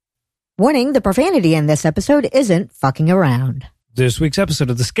Warning, the profanity in this episode isn't fucking around. This week's episode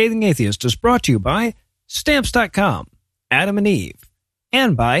of The Scathing Atheist is brought to you by Stamps.com, Adam and Eve,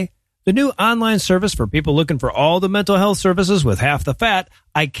 and by the new online service for people looking for all the mental health services with half the fat.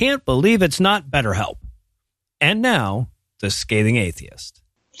 I can't believe it's not BetterHelp. And now, The Scathing Atheist.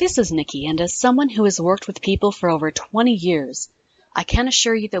 This is Nikki, and as someone who has worked with people for over 20 years, I can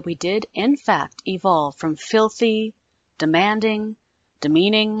assure you that we did, in fact, evolve from filthy, demanding,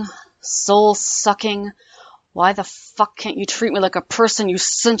 demeaning, soul-sucking, why the fuck can't you treat me like a person, you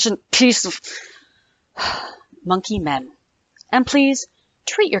sentient piece of monkey men. And please,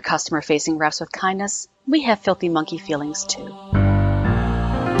 treat your customer-facing reps with kindness. We have filthy monkey feelings, too.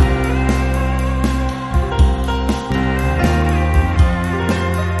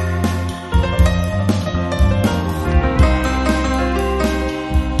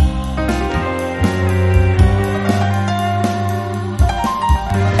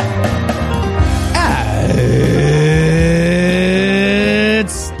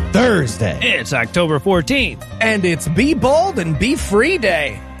 Thursday. It's October 14th. And it's Be Bold and Be Free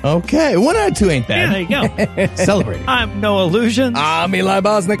Day. Okay, 1 out of 2 ain't bad. Yeah, there you go. Celebrate. I'm Noah Illusions. I'm Eli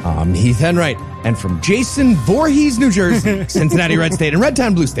Bosnick. I'm Heath Enright. And from Jason Voorhees, New Jersey, Cincinnati Red State, and Red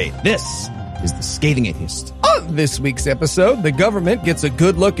Town Blue State, this is The Scathing Atheist. On this week's episode, the government gets a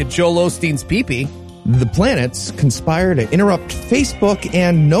good look at Joel Osteen's pee-pee. The planets conspire to interrupt Facebook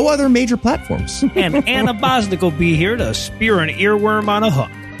and no other major platforms. And Anna Bosnick will be here to spear an earworm on a hook.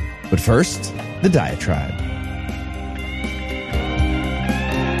 But first, the diatribe.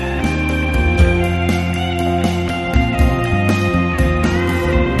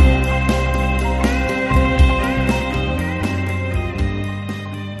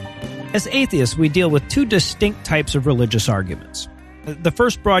 As atheists, we deal with two distinct types of religious arguments. The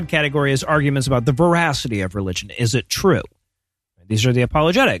first broad category is arguments about the veracity of religion. Is it true? These are the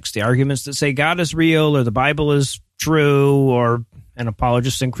apologetics, the arguments that say God is real or the Bible is true, or and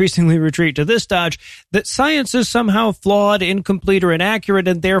apologists increasingly retreat to this dodge, that science is somehow flawed, incomplete, or inaccurate,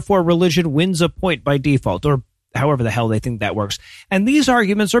 and therefore religion wins a point by default, or however the hell they think that works. And these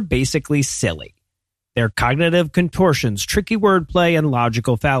arguments are basically silly. They're cognitive contortions, tricky wordplay, and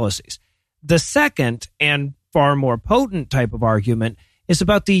logical fallacies. The second, and far more potent type of argument, is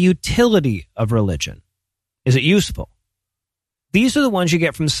about the utility of religion. Is it useful? These are the ones you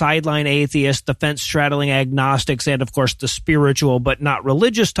get from sideline atheists, the fence-straddling agnostics, and, of course, the spiritual but not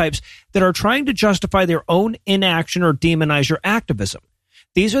religious types that are trying to justify their own inaction or demonize your activism.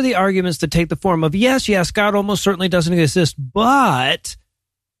 These are the arguments that take the form of, yes, God almost certainly doesn't exist, but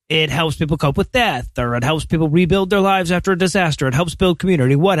it helps people cope with death, or it helps people rebuild their lives after a disaster, it helps build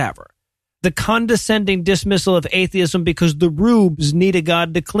community, whatever. The condescending dismissal of atheism because the rubes need a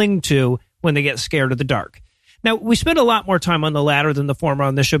God to cling to when they get scared of the dark. Now, we spend a lot more time on the latter than the former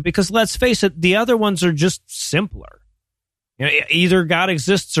on this show because, let's face it, the other ones are just simpler. You know, either God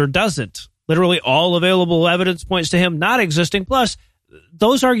exists or doesn't. Literally all available evidence points to him not existing. Plus,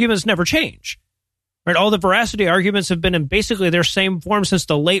 those arguments never change. Right? All the veracity arguments have been in basically their same form since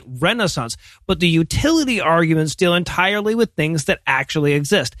the late Renaissance. But the utility arguments deal entirely with things that actually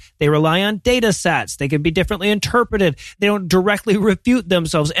exist. They rely on data sets. They can be differently interpreted. They don't directly refute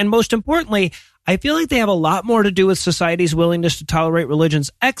themselves. And most importantly, I feel like they have a lot more to do with society's willingness to tolerate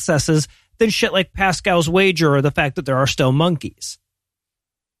religion's excesses than shit like Pascal's wager or the fact that there are still monkeys.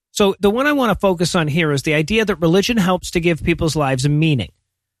 So the one I want to focus on here is the idea that religion helps to give people's lives a meaning.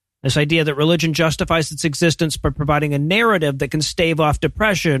 This idea that religion justifies its existence by providing a narrative that can stave off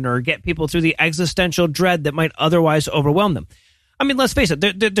depression or get people through the existential dread that might otherwise overwhelm them. I mean, let's face it,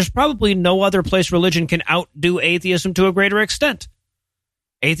 there's probably no other place religion can outdo atheism to a greater extent.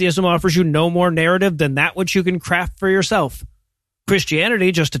 Atheism offers you no more narrative than that which you can craft for yourself.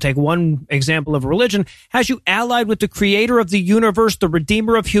 Christianity, just to take one example of religion, has you allied with the creator of the universe, the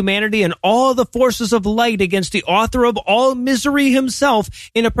redeemer of humanity, and all the forces of light against the author of all misery himself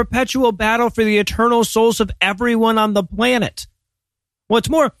in a perpetual battle for the eternal souls of everyone on the planet. What's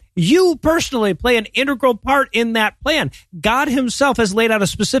more, you personally play an integral part in that plan. God himself has laid out a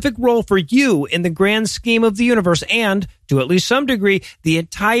specific role for you in the grand scheme of the universe, and, to at least some degree, the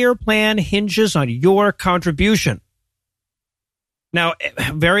entire plan hinges on your contribution. Now,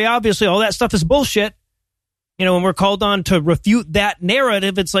 very obviously, all that stuff is bullshit. You know, when we're called on to refute that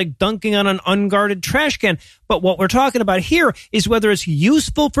narrative, it's like dunking on an unguarded trash can. But what we're talking about here is whether it's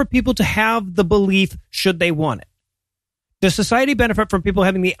useful for people to have the belief should they want it. Does society benefit from people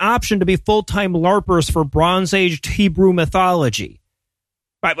having the option to be full-time LARPers for Bronze Age Hebrew mythology?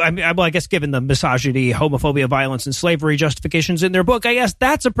 I guess given the misogyny, homophobia, violence, and slavery justifications in their book, I guess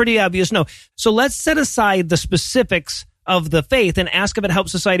that's a pretty obvious no. So let's set aside the specifics of the faith and ask if it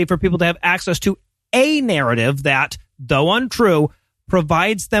helps society for people to have access to a narrative that, though untrue,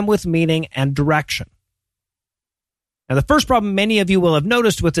 provides them with meaning and direction. Now, the first problem many of you will have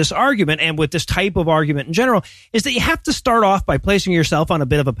noticed with this argument and with this type of argument in general is that you have to start off by placing yourself on a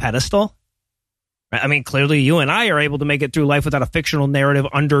bit of a pedestal. I mean, clearly you and I are able to make it through life without a fictional narrative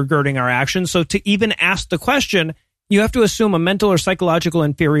undergirding our actions. So to even ask the question, you have to assume a mental or psychological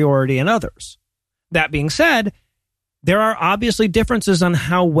inferiority in others. That being said, there are obviously differences on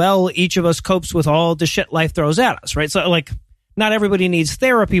how well each of us copes with all the shit life throws at us, right? So, like, not everybody needs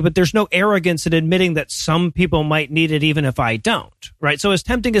therapy, but there's no arrogance in admitting that some people might need it even if I don't, right? So as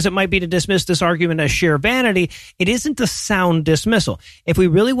tempting as it might be to dismiss this argument as sheer vanity, it isn't a sound dismissal. If we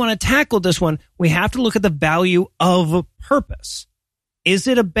really want to tackle this one, we have to look at the value of purpose. Is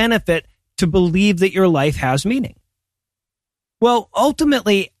it a benefit to believe that your life has meaning? Well,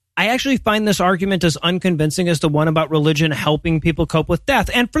 ultimately, I actually find this argument as unconvincing as the one about religion helping people cope with death,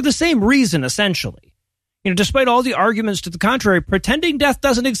 and for the same reason, essentially. Despite all the arguments to the contrary, pretending death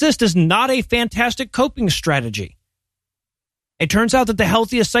doesn't exist is not a fantastic coping strategy. It turns out that the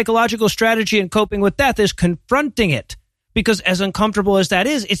healthiest psychological strategy in coping with death is confronting it, because as uncomfortable as that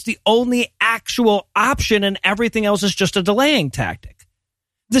is, it's the only actual option and everything else is just a delaying tactic.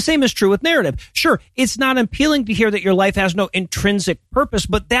 The same is true with narrative. Sure, it's not appealing to hear that your life has no intrinsic purpose,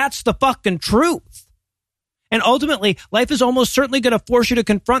 but that's the fucking truth. And ultimately, life is almost certainly going to force you to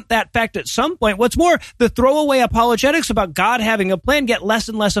confront that fact at some point. What's more, the throwaway apologetics about God having a plan get less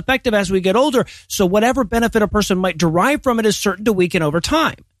and less effective as we get older, so whatever benefit a person might derive from it is certain to weaken over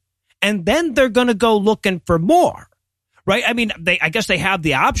time. And then they're going to go looking for more, right? I mean, I guess they have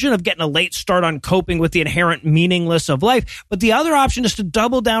the option of getting a late start on coping with the inherent meaningless of life, but the other option is to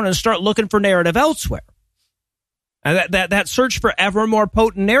double down and start looking for narrative elsewhere. And that search for ever more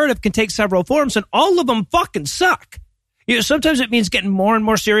potent narrative can take several forms, and all of them fucking suck. Sometimes it means getting more and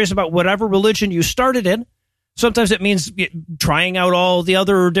more serious about whatever religion you started in. Sometimes it means trying out all the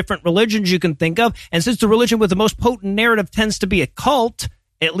other different religions you can think of. And since the religion with the most potent narrative tends to be a cult,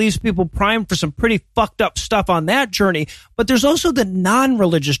 it leaves people primed for some pretty fucked up stuff on that journey. But there's also the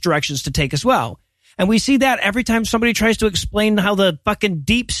non-religious directions to take as well. And we see that every time somebody tries to explain how the fucking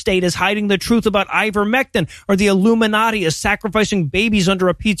deep state is hiding the truth about ivermectin or the Illuminati is sacrificing babies under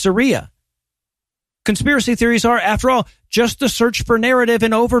a pizzeria. Conspiracy theories are, after all, just the search for narrative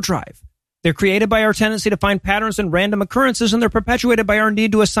in overdrive. They're created by our tendency to find patterns in random occurrences, and they're perpetuated by our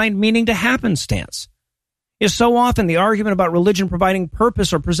need to assign meaning to happenstance. So often the argument about religion providing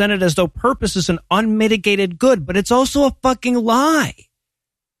purpose are presented as though purpose is an unmitigated good, but it's also a fucking lie.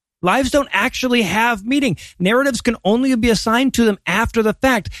 Lives don't actually have meaning. Narratives can only be assigned to them after the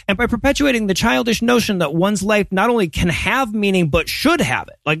fact. And by perpetuating the childish notion that one's life not only can have meaning, but should have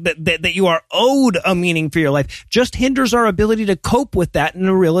it, like that you are owed a meaning for your life, just hinders our ability to cope with that in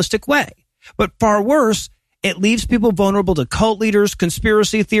a realistic way. But far worse, it leaves people vulnerable to cult leaders,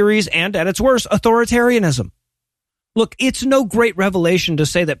 conspiracy theories, and at its worst, authoritarianism. Look, it's no great revelation to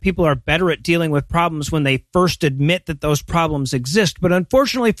say that people are better at dealing with problems when they first admit that those problems exist. But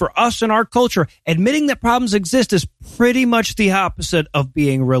unfortunately for us in our culture, admitting that problems exist is pretty much the opposite of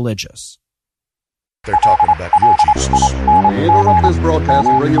being religious. They're talking about your Jesus. We interrupt this broadcast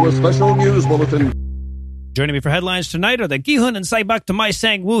and bring you a special news bulletin. Joining me for headlines tonight are the Gihun and Saibak to my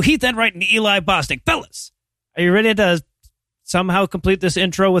Sang Woo, Heath Enright, and Eli Bosnick. Fellas, are you ready to somehow complete this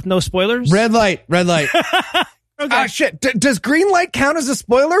intro with no spoilers? Red light. Okay. Shit. Does green light count as a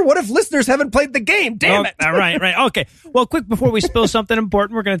spoiler? What if listeners haven't played the game? Damn it. All right. Okay. Well, quick, before we spill something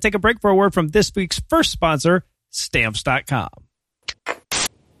important, we're going to take a break for a word from this week's first sponsor, Stamps.com.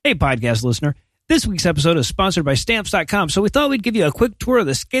 Hey, podcast listener. This week's episode is sponsored by Stamps.com, so we thought we'd give you a quick tour of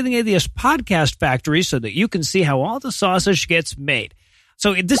the Scathing Atheist podcast factory so that you can see how all the sausage gets made.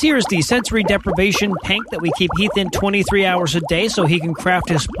 So this here is the sensory deprivation tank that we keep Heath in 23 hours a day so he can craft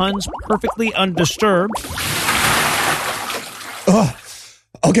his puns perfectly undisturbed. Oh,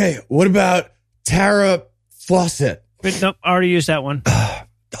 okay. What about Tara Fawcett? Nope, already used that one.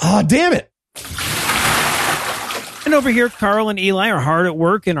 Damn it. And over here, Carl and Eli are hard at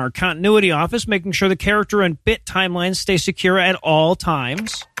work in our continuity office, making sure the character and bit timelines stay secure at all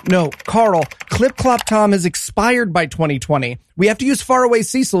times. No, Carl, Clip Clop Tom has expired by 2020. We have to use Faraway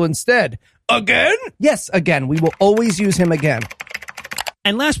Cecil instead. Again? Yes, again. We will always use him again.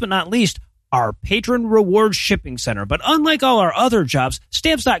 And last but not least, our patron rewards shipping center. But unlike all our other jobs,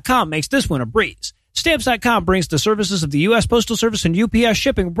 Stamps.com makes this one a breeze. Stamps.com brings the services of the U.S. Postal Service and UPS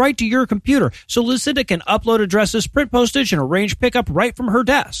shipping right to your computer, so Lucinda can upload addresses, print postage, and arrange pickup right from her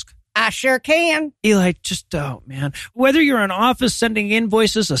desk. I sure can. Eli, just don't, man. Whether you're an office sending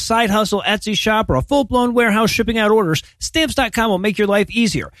invoices, a side hustle Etsy shop, or a full-blown warehouse shipping out orders, Stamps.com will make your life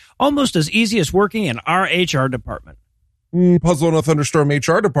easier. Almost as easy as working in our HR department. Puzzle in a thunderstorm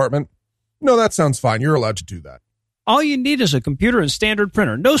HR department? No, that sounds fine. You're allowed to do that. All you need is a computer and standard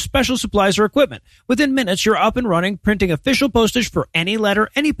printer. No special supplies or equipment. Within minutes, you're up and running, printing official postage for any letter,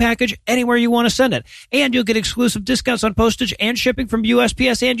 any package, anywhere you want to send it. And you'll get exclusive discounts on postage and shipping from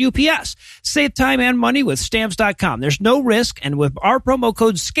USPS and UPS. Save time and money with Stamps.com. There's no risk, and with our promo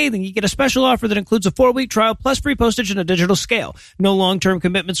code SCATHING, you get a special offer that includes a 4-week trial plus free postage and a digital scale. No long-term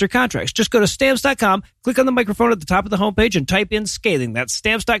commitments or contracts. Just go to Stamps.com, click on the microphone at the top of the homepage, and type in SCATHING. That's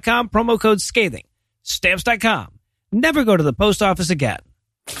Stamps.com, promo code SCATHING. Stamps.com. Never go to the post office again.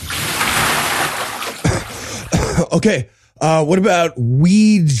 Okay, what about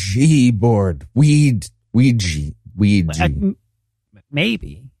Ouija board? Ouija.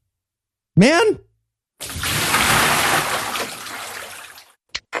 Maybe. Man?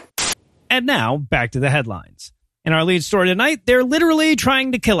 And now, back to the headlines. In our lead story tonight, they're literally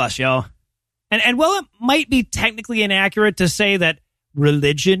trying to kill us, y'all. And while it might be technically inaccurate to say that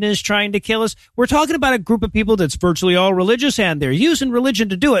religion is trying to kill us, we're talking about a group of people that's virtually all religious, and they're using religion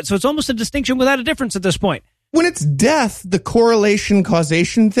to do it. So it's almost a distinction without a difference at this point. When it's death, the correlation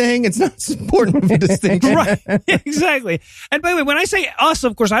causation thing, it's not as important of a distinction. Right, exactly. And by the way, when I say us,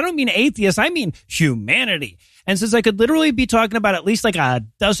 of course, I don't mean atheists, I mean humanity. And since I could literally be talking about at least like a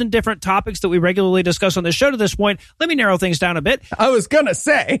dozen different topics that we regularly discuss on the show to this point, let me narrow things down a bit. I was going to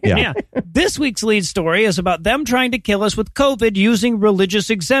say. Yeah. This week's lead story is about them trying to kill us with COVID using religious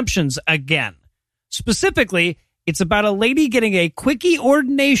exemptions again. Specifically, it's about a lady getting a quickie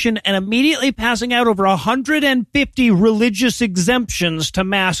ordination and immediately passing out over 150 religious exemptions to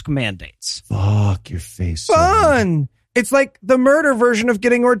mask mandates. Fuck your face. Fun! It's like the murder version of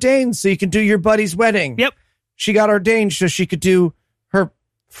getting ordained so you can do your buddy's wedding. Yep. She got ordained so she could do her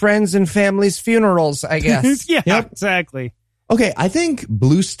friends and family's funerals, I guess. Exactly. Okay, I think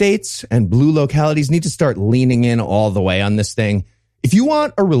blue states and blue localities need to start leaning in all the way on this thing. If you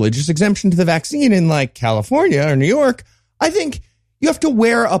want a religious exemption to the vaccine in like California or New York, I think you have to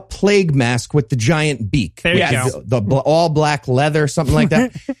wear a plague mask with the giant beak. There you go. The all black leather, something like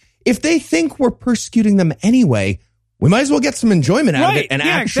that. If they think we're persecuting them anyway, we might as well get some enjoyment out of it and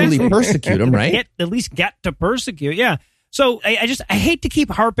actually persecute them, right? At least get to persecute, yeah. So I hate to keep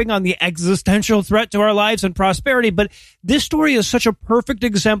harping on the existential threat to our lives and prosperity, but this story is such a perfect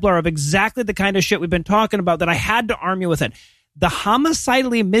exemplar of exactly the kind of shit we've been talking about that I had to arm you with it. The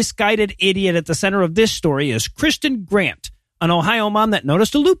homicidally misguided idiot at the center of this story is Kristen Grant, an Ohio mom that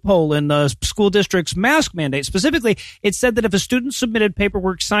noticed a loophole in the school district's mask mandate. Specifically, it said that if a student submitted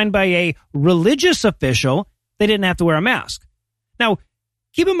paperwork signed by a religious official, they didn't have to wear a mask. Now,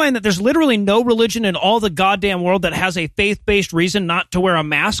 keep in mind that there's literally no religion in all the goddamn world that has a faith-based reason not to wear a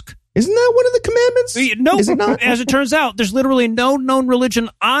mask. Isn't that one of the commandments? No, Is it not? As it turns out, there's literally no known religion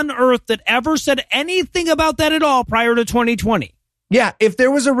on earth that ever said anything about that at all prior to 2020. Yeah, if there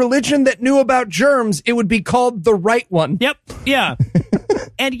was a religion that knew about germs, it would be called the right one. Yep, yeah.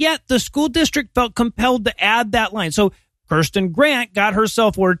 And yet, the school district felt compelled to add that line. So, Kirsten Grant got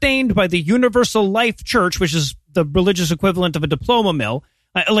herself ordained by the Universal Life Church, which is the religious equivalent of a diploma mill.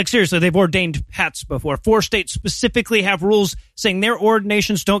 Like, seriously, they've ordained pets before. 4 states specifically have rules saying their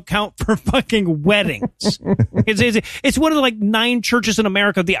ordinations don't count for fucking weddings. It's one of the, 9 churches in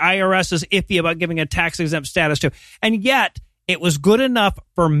America the IRS is iffy about giving a tax-exempt status to. And yet, it was good enough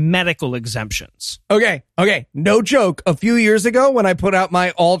for medical exemptions. Okay. No joke. A few years ago, when I put out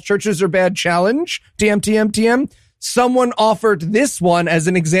my all churches are bad challenge, TM, someone offered this one as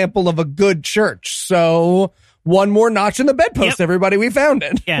an example of a good church. So one more notch in the bedpost, everybody. We found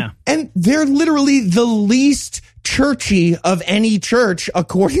it. Yeah. And they're literally the least churchy of any church,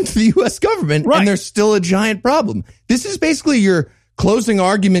 according to the U.S. government. Right. And there's still a giant problem. This is basically your closing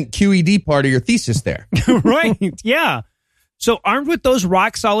argument QED part of your thesis there. Right. Yeah. So armed with those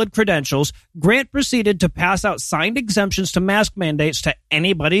rock-solid credentials, Grant proceeded to pass out signed exemptions to mask mandates to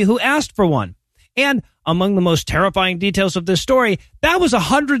anybody who asked for one. And among the most terrifying details of this story, that was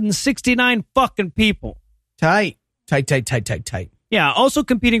 169 fucking people. Tight. Yeah, also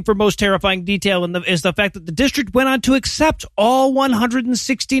competing for most terrifying detail is the fact that the district went on to accept all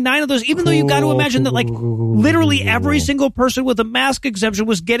 169 of those, even though you got to imagine that literally every single person with a mask exemption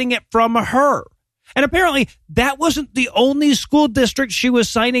was getting it from her. And apparently that wasn't the only school district she was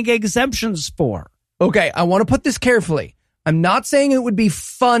signing exemptions for. Okay, I want to put this carefully. I'm not saying it would be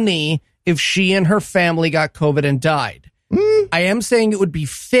funny if she and her family got COVID and died. I am saying it would be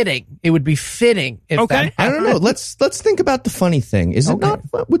fitting. It would be fitting if that I don't know. Let's think about the funny thing. Is it not?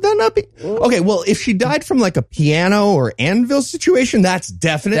 Would that not be? Okay, well, if she died from like a piano or anvil situation, that's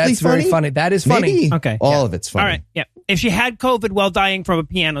definitely very funny. That is funny. Maybe Okay, all of it's funny. All right, yeah. If she had COVID while dying from a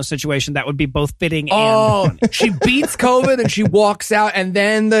piano situation, that would be both fitting and funny. She beats COVID and she walks out, and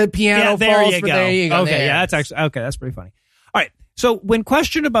then the piano falls. There you go. Okay, there. yeah, that's actually okay. That's pretty funny. All right. So when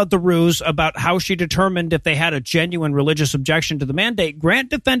questioned about the ruse about how she determined if they had a genuine religious objection to the mandate, Grant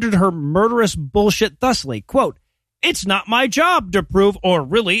defended her murderous bullshit thusly, quote, "It's not my job to prove or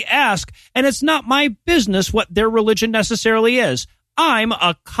really ask, and it's not my business what their religion necessarily is. I'm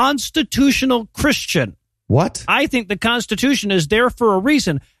a constitutional Christian. What? I think the Constitution is there for a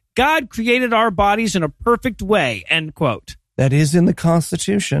reason. God created our bodies in a perfect way," end quote. That is in the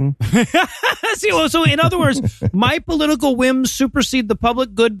Constitution. See, well, so in other words, my political whims supersede the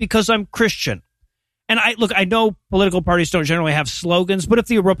public good because I'm Christian. And I know political parties don't generally have slogans, but if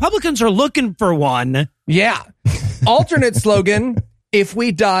the Republicans are looking for one. Yeah. Alternate slogan, if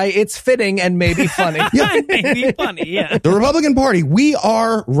we die, it's fitting and maybe funny. Maybe funny, yeah. The Republican Party, we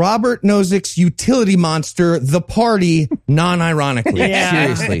are Robert Nozick's utility monster, the party, non-ironically. Yeah.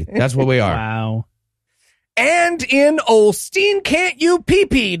 Seriously, that's what we are. Wow. And in Olstein Can't You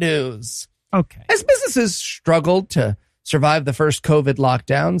PP news. Okay. As businesses struggled to survive the first COVID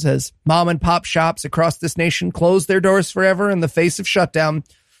lockdowns, as mom and pop shops across this nation closed their doors forever in the face of shutdown,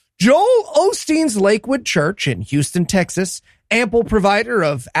 Joel Osteen's Lakewood Church in Houston, Texas, ample provider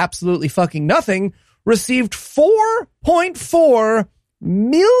of absolutely fucking nothing, received $4.4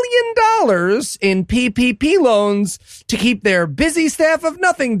 million in PPP loans to keep their busy staff of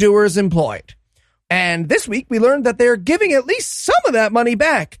nothing doers employed. And this week we learned that they're giving at least some of that money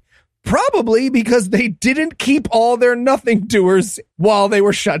back. Probably because they didn't keep all their nothing doers while they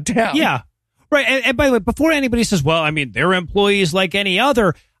were shut down. Yeah. Right. And by the way, before anybody says, well, I mean, they're employees like any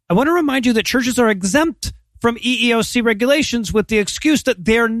other, I want to remind you that churches are exempt from EEOC regulations with the excuse that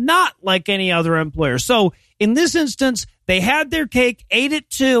they're not like any other employer. So in this instance, they had their cake, ate it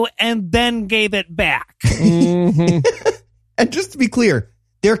too, and then gave it back. Mm-hmm. And just to be clear,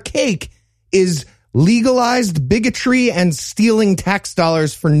 their cake is legalized bigotry and stealing tax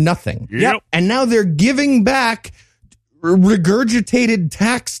dollars for nothing. Yep. And now they're giving back regurgitated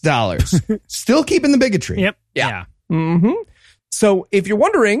tax dollars. Still keeping the bigotry. Yep. Yeah. Mm-hmm. So if you're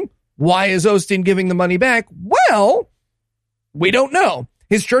wondering, why is Osteen giving the money back? Well, we don't know.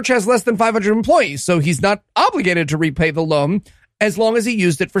 His church has less than 500 employees, so he's not obligated to repay the loan as long as he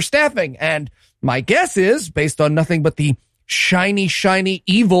used it for staffing. And my guess is, based on nothing but the shiny, shiny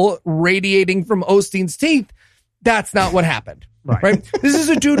evil radiating from Osteen's teeth, that's not what happened. Right? This is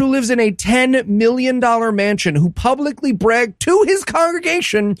a dude who lives in a $10 million mansion who publicly bragged to his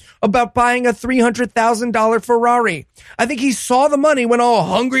congregation about buying a $300,000 Ferrari. I think he saw the money, went all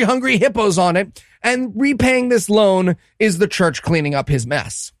hungry, hungry hippos on it, and repaying this loan is the church cleaning up his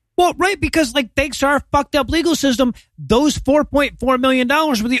mess. Well, right, because like thanks to our fucked up legal system, those $4.4 million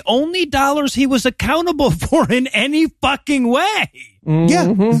were the only dollars he was accountable for in any fucking way.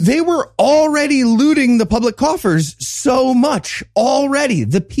 Yeah, they were already looting the public coffers so much already.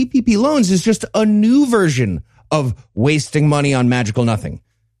 The PPP loans is just a new version of wasting money on magical nothing.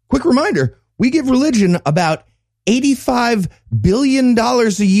 Quick reminder, we give religion about $85 billion a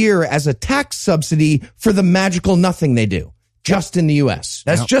year as a tax subsidy for the magical nothing they do. Just in the U.S.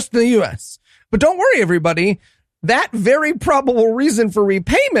 That's just in the U.S. But don't worry, everybody. That very probable reason for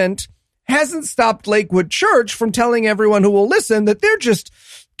repayment hasn't stopped Lakewood Church from telling everyone who will listen that they're just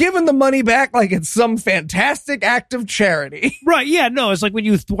giving the money back like it's some fantastic act of charity. Right, yeah, no, it's like when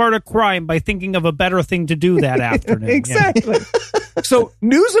you thwart a crime by thinking of a better thing to do that afternoon. Exactly. Yeah. So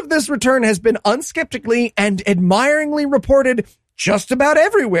news of this return has been unskeptically and admiringly reported just about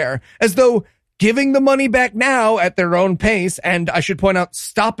everywhere, as though giving the money back now at their own pace, and I should point out,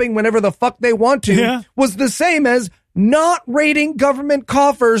 stopping whenever the fuck they want to, was the same as not raiding government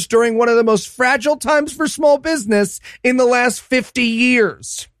coffers during one of the most fragile times for small business in the last 50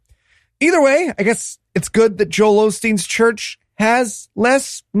 years. Either way, I guess it's good that Joel Osteen's church has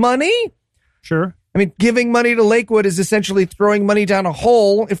less money. Sure. I mean, giving money to Lakewood is essentially throwing money down a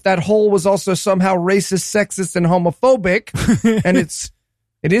hole if that hole was also somehow racist, sexist, and homophobic. And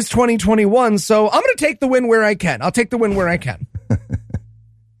it is 2021, so I'm going to take the win where I can. I'll take the win where I can.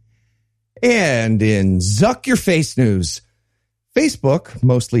 And in Zuck Your Face news, Facebook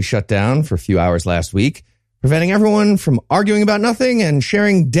mostly shut down for a few hours last week, preventing everyone from arguing about nothing and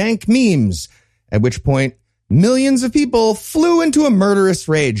sharing dank memes, at which point millions of people flew into a murderous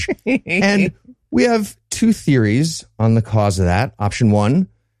rage. And we have two theories on the cause of that. Option one,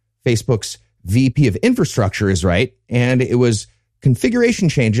 Facebook's VP of Infrastructure is right, and it was configuration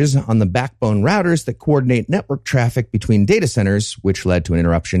changes on the backbone routers that coordinate network traffic between data centers, which led to an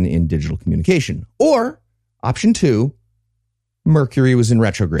interruption in digital communication. Or, option 2, Mercury was in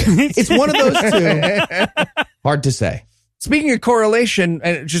retrograde. It's one of those two. Hard to say. Speaking of correlation,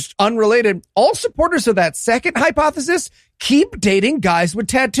 and just unrelated, all supporters of that second hypothesis keep dating guys with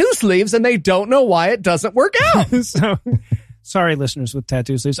tattoo sleeves, and they don't know why it doesn't work out. So, sorry, listeners with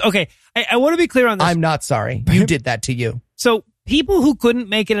tattoo sleeves. Okay, I want to be clear on this. I'm not sorry. You did that to you. So people who couldn't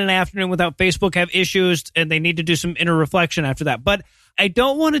make it an afternoon without Facebook have issues, and they need to do some inner reflection after that. But I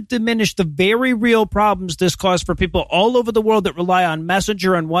don't want to diminish the very real problems this caused for people all over the world that rely on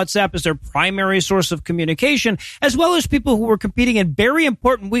Messenger and WhatsApp as their primary source of communication, as well as people who were competing in very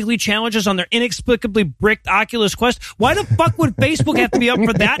important weekly challenges on their inexplicably bricked Oculus Quest. Why the fuck would Facebook have to be up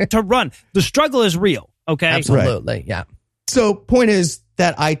for that to run? The struggle is real, okay? Absolutely, yeah. So, point is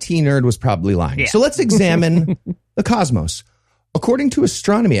that IT nerd was probably lying. Yeah. So let's examine the cosmos. According to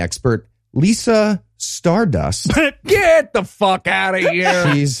astronomy expert Lisa Stardust, Get the fuck out of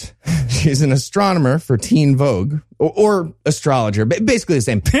here. she's an astronomer for Teen Vogue, or astrologer, basically the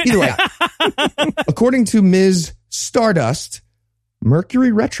same. Either way. According to Ms. Stardust,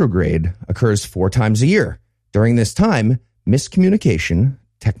 Mercury retrograde occurs 4 times a year. During this time, miscommunication,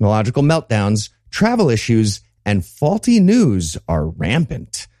 technological meltdowns, travel issues, and faulty news are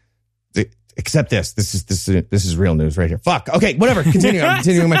rampant. Except this is real news right here. Fuck. Okay, whatever. Continue. I'm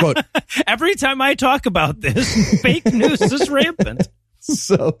continuing my quote. Every time I talk about this, fake news is rampant.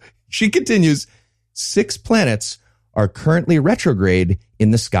 So she continues, 6 planets are currently retrograde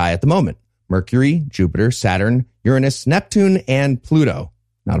in the sky at the moment. Mercury, Jupiter, Saturn, Uranus, Neptune, and Pluto.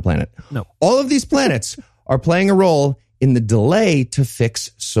 Not a planet. No. All of these planets are playing a role in the delay to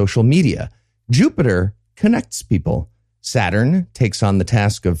fix social media. Jupiter connects people. Saturn takes on the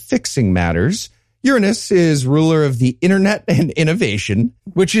task of fixing matters. Uranus is ruler of the internet and innovation.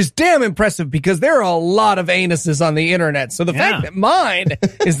 Which is damn impressive because there are a lot of anuses on the internet. So the fact that mine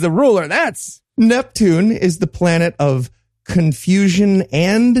is the ruler, that's... Neptune is the planet of confusion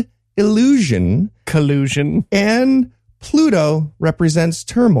and illusion. collusion. And Pluto represents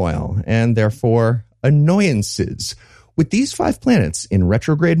turmoil and therefore annoyances. With these 5 planets in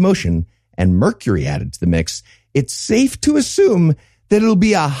retrograde motion and Mercury added to the mix, it's safe to assume that it'll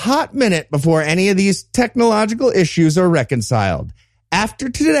be a hot minute before any of these technological issues are reconciled. After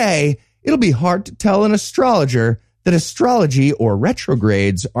today, it'll be hard to tell an astrologer that astrology or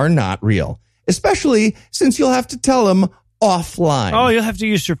retrogrades are not real, especially since you'll have to tell them offline. Oh, you'll have to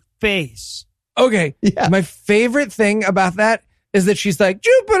use your face. Okay. Yeah. My favorite thing about that is that she's like,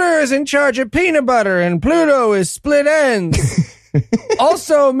 Jupiter is in charge of peanut butter and Pluto is split ends.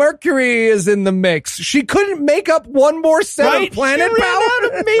 Also, Mercury is in the mix. She couldn't make up one more set of planet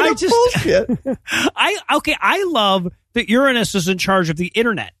power. I love that Uranus is in charge of the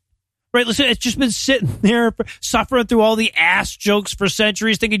internet. Right, listen, it's just been sitting there suffering through all the ass jokes for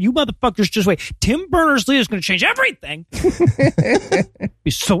centuries, thinking, you motherfuckers just wait. Tim Berners-Lee is going to change everything.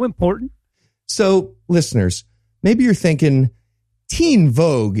 Be so important. So, listeners, maybe you're thinking Teen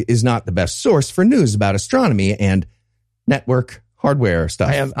Vogue is not the best source for news about astronomy and network hardware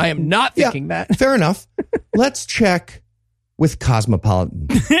stuff. I am not thinking that. Fair enough. Let's check with Cosmopolitan.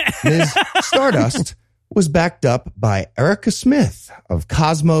 Ms. Stardust was backed up by Erica Smith of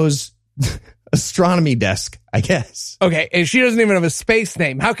Cosmo's astronomy desk, I guess. Okay, and she doesn't even have a space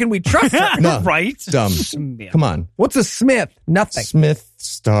name. How can we trust her? No. Right? Dumb. Smith. Come on. What's a Smith? Nothing. Smith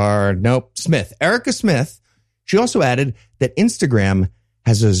Star. Nope. Smith. Erica Smith. She also added that Instagram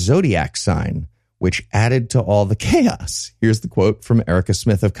has a zodiac sign, which added to all the chaos. Here's the quote from Erica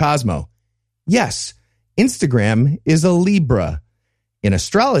Smith of Cosmo. Yes, Instagram is a Libra. In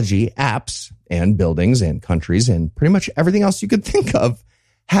astrology, apps and buildings and countries and pretty much everything else you could think of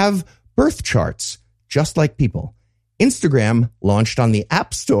have birth charts, just like people. Instagram launched on the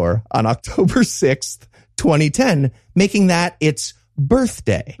App Store on October 6th, 2010, making that its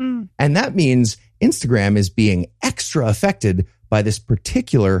birthday. And that means Instagram is being extra affected by this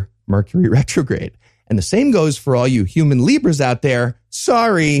particular Mercury retrograde. And the same goes for all you human Libras out there.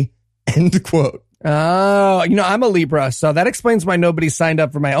 Sorry. End quote. Oh, I'm a Libra, so that explains why nobody signed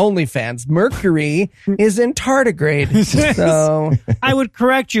up for my OnlyFans. Mercury is in tardigrade. So I would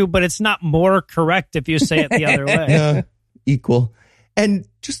correct you, but it's not more correct if you say it the other way. Equal. And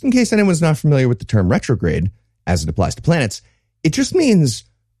just in case anyone's not familiar with the term retrograde, as it applies to planets, it just means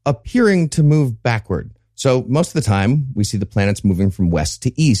appearing to move backward. So most of the time, we see the planets moving from west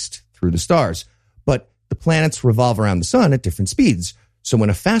to east through the stars. But the planets revolve around the sun at different speeds. So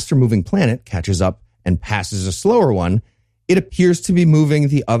when a faster moving planet catches up and passes a slower one, it appears to be moving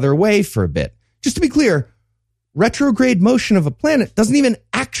the other way for a bit. Just to be clear, retrograde motion of a planet doesn't even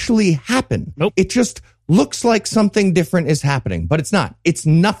actually happen. Nope. It just looks like something different is happening, but it's not. It's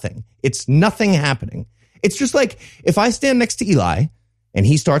nothing. It's nothing happening. It's just like if I stand next to Eli and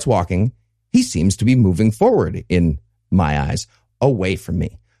he starts walking, he seems to be moving forward in my eyes, away from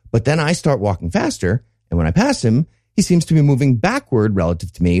me. But then I start walking faster, and when I pass him, he seems to be moving backward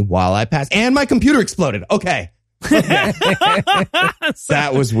relative to me while I pass. And my computer exploded. Okay.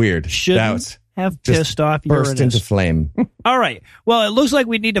 That was weird. Shouldn't have pissed off burst Uranus. into flame. All right. Well, it looks like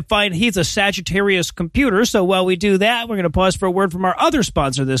we need to find Heath a Sagittarius computer. So while we do that, we're going to pause for a word from our other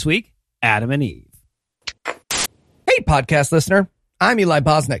sponsor this week, Adam and Eve. Hey, podcast listener. I'm Eli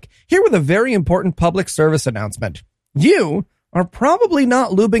Bosnick, here with a very important public service announcement. You are probably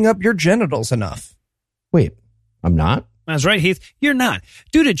not lubing up your genitals enough. Wait, I'm not? That's right, Heath. You're not.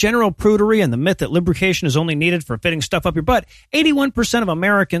 Due to general prudery and the myth that lubrication is only needed for fitting stuff up your butt, 81% of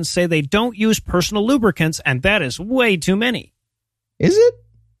Americans say they don't use personal lubricants, and that is way too many. Is it?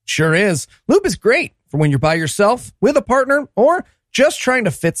 Sure is. Lube is great for when you're by yourself, with a partner, or just trying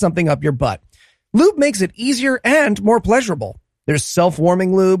to fit something up your butt. Lube makes it easier and more pleasurable. There's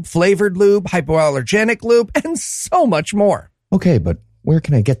self-warming lube, flavored lube, hypoallergenic lube, and so much more. Okay, but where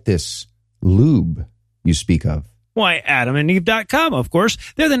can I get this lube you speak of? Why, AdamandEve.com, of course.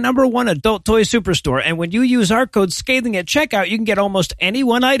 They're the #1 adult toy superstore, and when you use our code SCATHING at checkout, you can get almost any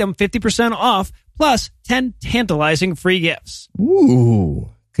one item 50% off, plus 10 tantalizing free gifts. Ooh,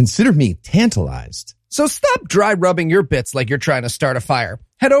 consider me tantalized. So stop dry rubbing your bits like you're trying to start a fire.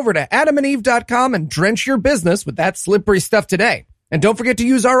 Head over to AdamandEve.com and drench your business with that slippery stuff today. And don't forget to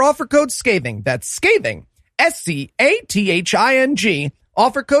use our offer code SCATHING. That's SCATHING. SCATHING.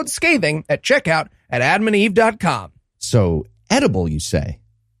 Offer code SCATHING at checkout at AdamandEve.com. So edible, you say?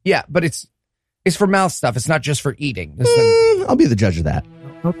 Yeah, but it's for mouth stuff. It's not just for eating. I'll be the judge of that.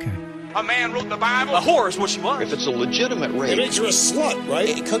 Okay. A man wrote the Bible. A whore is what she was. If it's a legitimate rape, it makes you a slut,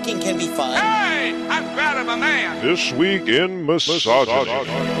 right? Cooking can be fun. Hey, I'm proud of a man. This week in misogyny.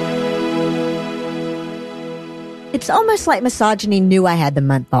 It's almost like misogyny knew I had the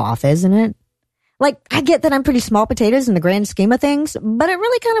month off, isn't it? Like, I get that I'm pretty small potatoes in the grand scheme of things, but it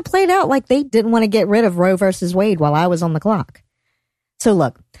really kind of played out like they didn't want to get rid of Roe versus Wade while I was on the clock. So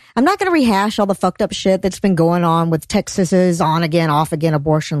look, I'm not going to rehash all the fucked up shit that's been going on with Texas's on-again, off-again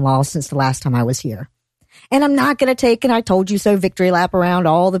abortion law since the last time I was here. And I'm not going to take an I told you so victory lap around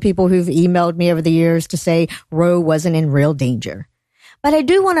all the people who've emailed me over the years to say Roe wasn't in real danger. But I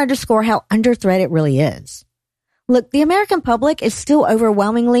do want to underscore how under threat it really is. Look, the American public is still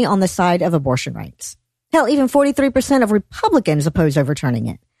overwhelmingly on the side of abortion rights. Hell, even 43% of Republicans oppose overturning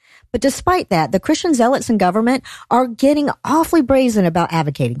it. But despite that, the Christian zealots in government are getting awfully brazen about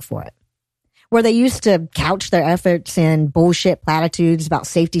advocating for it. Where they used to couch their efforts in bullshit platitudes about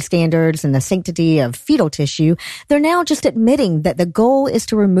safety standards and the sanctity of fetal tissue, they're now just admitting that the goal is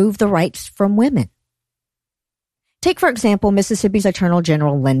to remove the rights from women. Take, for example, Mississippi's Attorney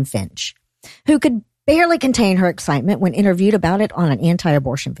General Lynn Finch, who could barely contain her excitement when interviewed about it on an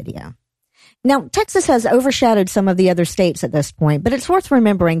anti-abortion video. Now, Texas has overshadowed some of the other states at this point, but it's worth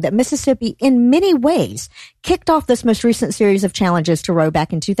remembering that Mississippi, in many ways, kicked off this most recent series of challenges to Roe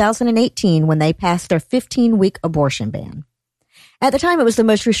back in 2018 when they passed their 15-week abortion ban. At the time, it was the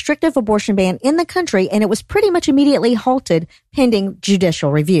most restrictive abortion ban in the country, and it was pretty much immediately halted pending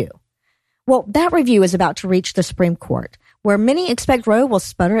judicial review. Well, that review is about to reach the Supreme Court, where many expect Roe will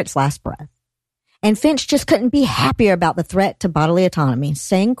sputter its last breath. And Finch just couldn't be happier about the threat to bodily autonomy,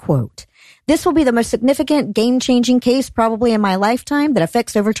 saying, quote, "This will be the most significant game-changing case probably in my lifetime that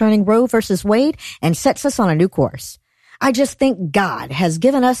affects overturning Roe versus Wade and sets us on a new course. I just think God has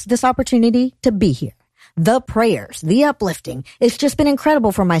given us this opportunity to be here. The prayers, the uplifting, it's just been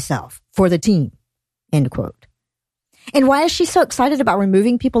incredible for myself, for the team." End quote. And why is she so excited about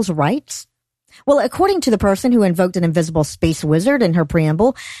removing people's rights? Well, according to the person who invoked an invisible space wizard in her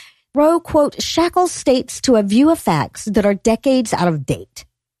preamble, Roe, quote, "shackles states to a view of facts that are decades out of date,"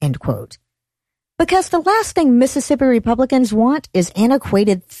 end quote. Because the last thing Mississippi Republicans want is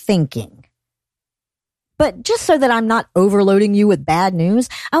antiquated thinking. But just so that I'm not overloading you with bad news,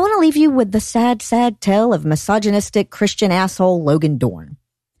 I want to leave you with the sad, sad tale of misogynistic Christian asshole Logan Dorn.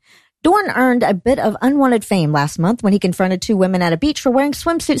 Dorn earned a bit of unwanted fame last month when he confronted two women at a beach for wearing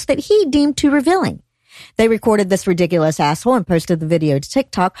swimsuits that he deemed too revealing. They recorded this ridiculous asshole and posted the video to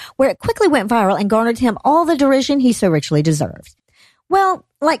TikTok, where it quickly went viral and garnered him all the derision he so richly deserved. Well,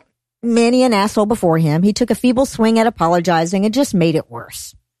 like many an asshole before him, he took a feeble swing at apologizing and just made it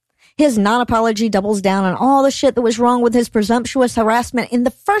worse. His non-apology doubles down on all the shit that was wrong with his presumptuous harassment in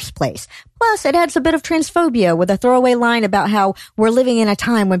the first place. Plus, it adds a bit of transphobia with a throwaway line about how we're living in a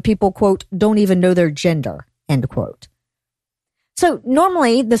time when people, quote, don't even know their gender, end quote. So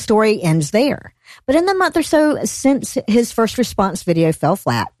normally the story ends there. But in the month or so since his first response video fell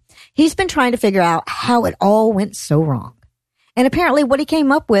flat, he's been trying to figure out how it all went so wrong. And apparently what he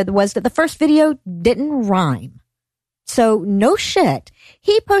came up with was that the first video didn't rhyme. So no shit,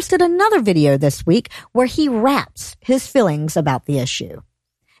 he posted another video this week where he raps his feelings about the issue.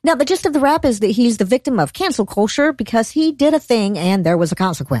 Now, the gist of the rap is that he's the victim of cancel culture because he did a thing and there was a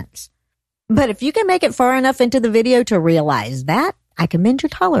consequence. But if you can make it far enough into the video to realize that, I commend your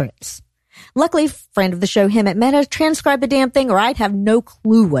tolerance. Luckily, friend of the show, him at Meta, transcribed the damn thing or I'd have no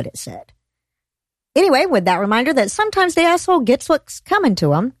clue what it said. Anyway, with that reminder that sometimes the asshole gets what's coming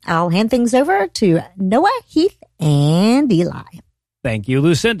to him, I'll hand things over to Noah, Heath, and Eli. Thank you,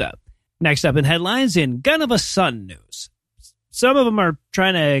 Lucinda. Next up in headlines in Gun of a Son news. Some of them are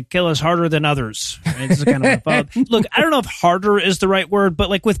trying to kill us harder than others. It's kind of fun. Look, I don't know if harder is the right word, but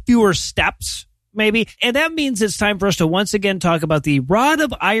like with fewer steps, maybe. And that means it's time for us to once again talk about the Rod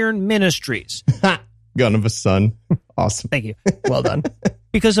of Iron Ministries. Gun of a Son. Awesome. Thank you. Well done.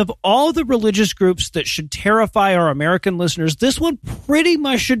 Because of all the religious groups that should terrify our American listeners, this one pretty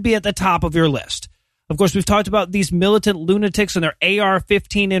much should be at the top of your list. Of course, we've talked about these militant lunatics and their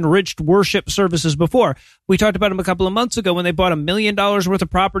AR-15 enriched worship services before. We talked about them a couple of months ago when they bought $1 million worth of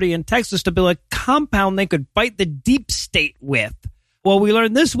property in Texas to build a compound they could fight the deep state with. Well, we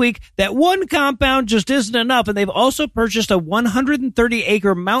learned this week that one compound just isn't enough, and they've also purchased a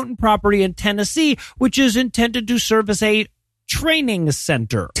 130-acre mountain property in Tennessee, which is intended to serve as a training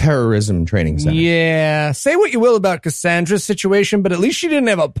center. Terrorism training center. Yeah. Say what you will about Cassandra's situation, but at least she didn't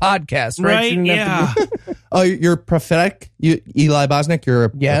have a podcast, right? She didn't have to Oh, you're prophetic? Eli Bosnick, you're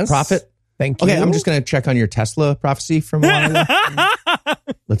a prophet? Thank you. Okay, I'm just going to check on your Tesla prophecy from a while ago.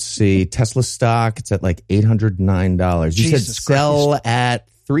 Let's see. Tesla stock, it's at like $809. You Jesus said sell at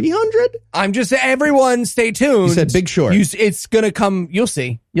 300? I'm just everyone stay tuned. You said Big Short. It's going to come. You'll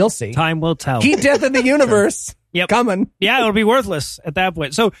see. You'll see. Time will tell. Heat death in the universe. Yep. Coming. Yeah, it'll be worthless at that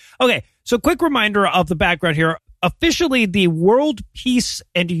point. So, okay. So quick reminder of the background here. Officially, the World Peace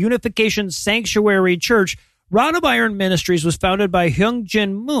and Unification Sanctuary Church, Rod of Iron Ministries, was founded by Hyung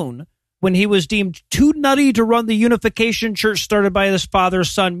Jin Moon when he was deemed too nutty to run the unification church started by his father's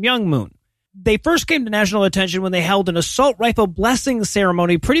son, Myung Moon. They first came to national attention when they held an assault rifle blessing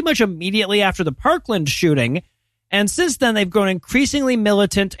ceremony pretty much immediately after the Parkland shooting. And since then, they've grown increasingly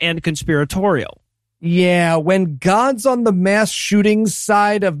militant and conspiratorial. Yeah, when God's on the mass shooting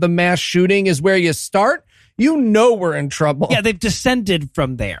side of the mass shooting is where you start, you know we're in trouble. Yeah, they've descended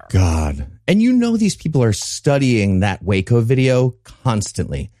from there. God. And you know these people are studying that Waco video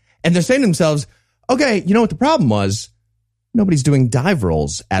constantly. And they're saying to themselves, okay, you know what the problem was? Nobody's doing dive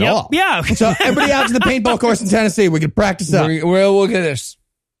rolls at all. Yeah. So everybody out to the paintball course in Tennessee. We can practice up. We'll get this.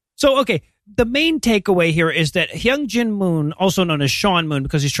 So, okay, the main takeaway here is that Hyung Jin Moon, also known as Sean Moon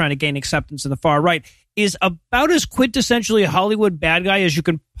because he's trying to gain acceptance in the far right, is about as quintessentially a Hollywood bad guy as you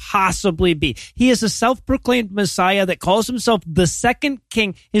can possibly be. He is a self-proclaimed messiah that calls himself the second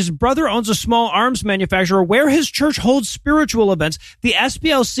king. His brother owns a small arms manufacturer where his church holds spiritual events. The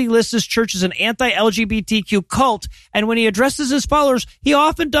SPLC lists his church as an anti-LGBTQ cult, and when he addresses his followers, he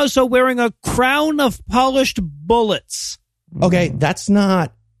often does so wearing a crown of polished bullets. Okay, that's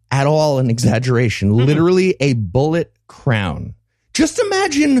not at all an exaggeration. Literally a bullet crown. Just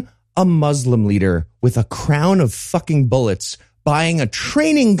imagine a Muslim leader with a crown of fucking bullets buying a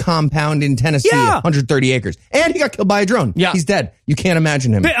training compound in Tennessee, 130 acres. And he got killed by a drone. Yeah. He's dead. You can't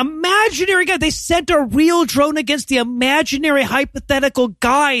imagine him. The imaginary guy. They sent a real drone against the imaginary hypothetical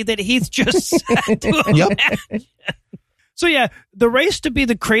guy that he's just said to imagine. So yeah, the race to be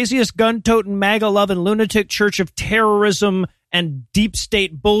the craziest gun-toting, MAGA-loving lunatic church of terrorism and deep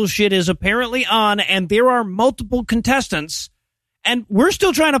state bullshit is apparently on, and there are multiple contestants. And we're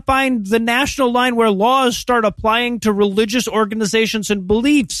still trying to find the national line where laws start applying to religious organizations and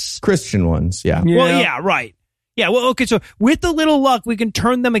beliefs. Christian ones, yeah. Well, yeah, right. Yeah, well, okay, so with a little luck, we can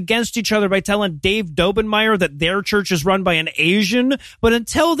turn them against each other by telling Dave Dobenmeyer that their church is run by an Asian. But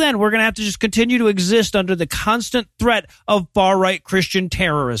until then, we're going to have to just continue to exist under the constant threat of far-right Christian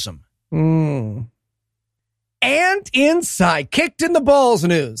terrorism. And inside, kicked in the balls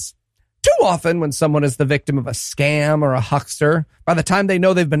news. Too often, when someone is the victim of a scam or a huckster, by the time they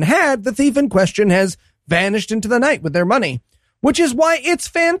know they've been had, the thief in question has vanished into the night with their money. Which is why it's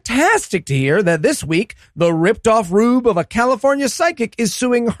fantastic to hear that this week, the ripped-off rube of a California psychic is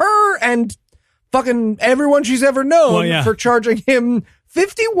suing her and fucking everyone she's ever known for charging him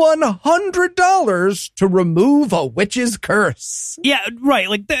 $5,100 to remove a witch's curse. Yeah, right.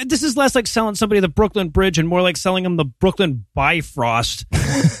 Like this is less like selling somebody the Brooklyn Bridge and more like selling them the Brooklyn Bifrost.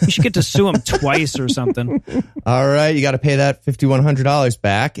 You should get to sue them twice or something. All right, you got to pay that $5,100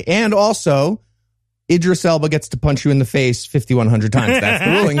 back. And also, Idris Elba gets to punch you in the face 5,100 times. That's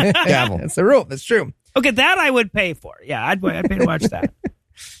the ruling. Gavel. That's the rule. That's true. Okay, that I would pay for. Yeah, I'd pay to watch that.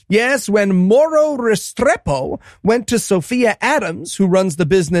 Yes, when Mauro Restrepo went to Sophia Adams, who runs the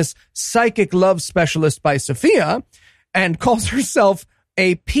business Psychic Love Specialist by Sophia, and calls herself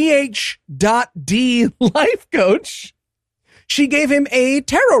a Ph.D. life coach, she gave him a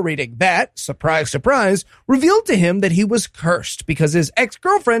tarot reading that, surprise, surprise, revealed to him that he was cursed because his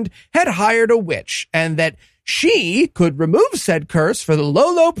ex-girlfriend had hired a witch and that she could remove said curse for the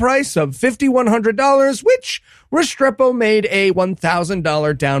low, low price of $5,100, which Restrepo made a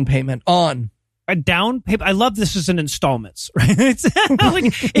 $1,000 down payment on. A down payment? I love this as in installments, right? It's like,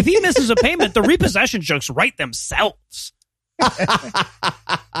 if he misses a payment, the repossession jokes write themselves.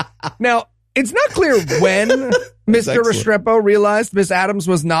 Now, it's not clear when Mr. Restrepo realized Miss Adams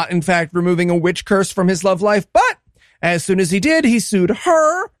was not, in fact, removing a witch curse from his love life, but as soon as he did, he sued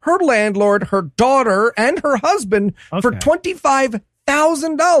her, her landlord, her daughter, and her husband for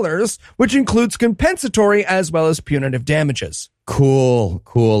 $25,000, which includes compensatory as well as punitive damages. Cool.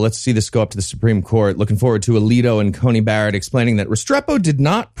 Let's see this go up to the Supreme Court. Looking forward to Alito and Coney Barrett explaining that Restrepo did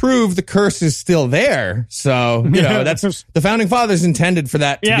not prove the curse is still there. So, that's the founding fathers intended for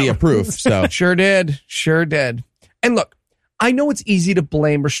that to be a proof. So Sure did. And look, I know it's easy to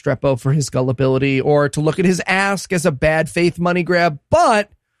blame Restrepo for his gullibility or to look at his ask as a bad faith money grab, but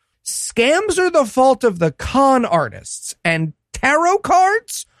scams are the fault of the con artists, and tarot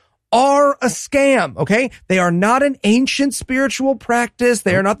cards are a scam, okay? They are not an ancient spiritual practice.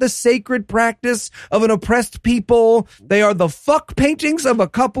 They are not the sacred practice of an oppressed people. They are the fuck paintings of a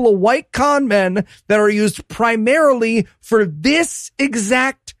couple of white con men that are used primarily for this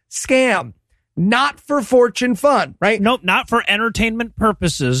exact scam. Not for fortune fun, right? Nope, not for entertainment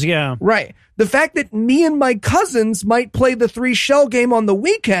purposes, yeah. Right. The fact that me and my cousins might play the 3 shell game on the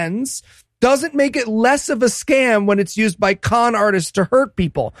weekends doesn't make it less of a scam when it's used by con artists to hurt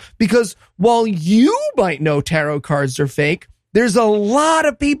people. Because while you might know tarot cards are fake, there's a lot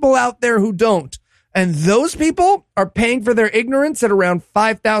of people out there who don't. And those people are paying for their ignorance at around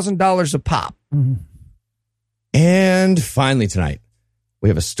 $5,000 a pop. Mm-hmm. And finally tonight, we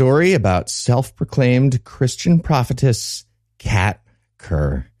have a story about self-proclaimed Christian prophetess Kat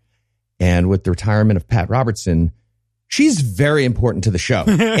Kerr. And with the retirement of Pat Robertson, she's very important to the show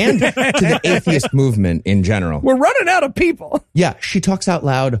and to the atheist movement in general. We're running out of people. Yeah, she talks out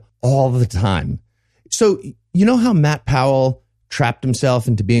loud all the time. So, you know how Matt Powell trapped himself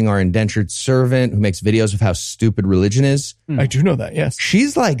into being our indentured servant who makes videos of how stupid religion is? I do know that, yes.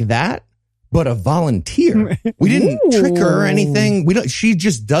 She's like that, but a volunteer. We didn't trick her or anything. She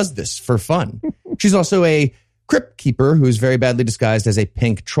just does this for fun. She's also a crypt keeper who's very badly disguised as a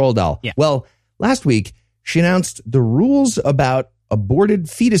pink troll doll. Yeah. Well, last week, she announced the rules about aborted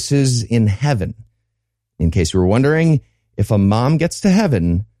fetuses in heaven. In case you were wondering, if a mom gets to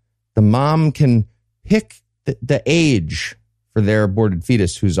heaven, the mom can pick the age for their aborted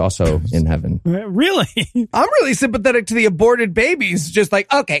fetus who's also in heaven. Really? I'm really sympathetic to the aborted babies. Just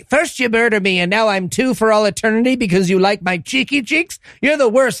like, okay, first you murder me and now I'm 2 for all eternity because you like my cheeky cheeks? You're the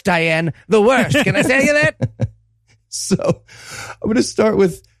worst, Diane. The worst. Can I tell you that? So I'm going to start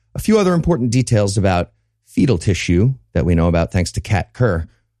with a few other important details about fetal tissue that we know about thanks to Kat Kerr.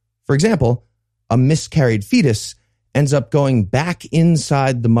 For example, a miscarried fetus ends up going back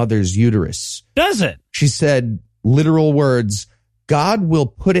inside the mother's uterus. Does it? She said, literal words, God will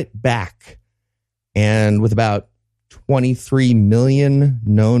put it back. And with about 23 million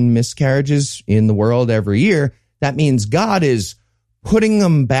known miscarriages in the world every year, that means God is putting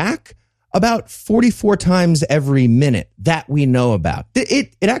them back about 44 times every minute that we know about.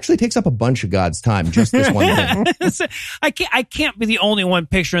 It actually takes up a bunch of God's time, just this one thing. I can't be the only one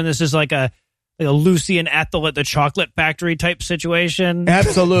picturing this as like a Lucy and Ethel at the chocolate factory type situation.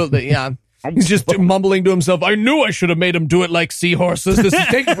 Absolutely, yeah. He's just mumbling to himself, I knew I should have made him do it like seahorses. This is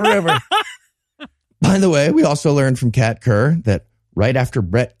taking forever. By the way, we also learned from Kat Kerr that right after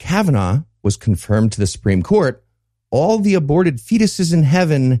Brett Kavanaugh was confirmed to the Supreme Court, all the aborted fetuses in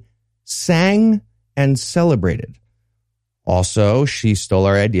heaven sang and celebrated. Also, she stole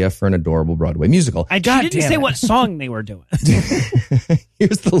our idea for an adorable Broadway musical. She didn't say what song they were doing.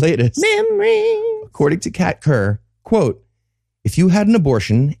 Here's the latest. Memory. According to Kat Kerr, quote, if you had an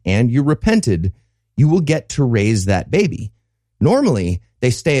abortion and you repented, you will get to raise that baby. Normally,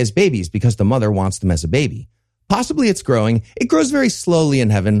 they stay as babies because the mother wants them as a baby. Possibly it's growing. It grows very slowly in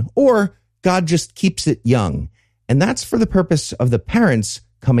heaven, or God just keeps it young. And that's for the purpose of the parents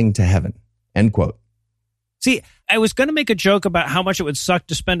coming to heaven. End quote. See, I was going to make a joke about how much it would suck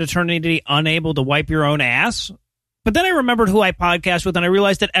to spend eternity unable to wipe your own ass. But then I remembered who I podcast with, and I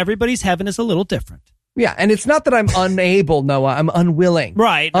realized that everybody's heaven is a little different. Yeah, and it's not that I'm unable, Noah. I'm unwilling.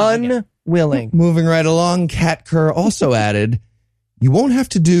 Right. Unwilling. Moving right along, Kat Kerr also added, you won't have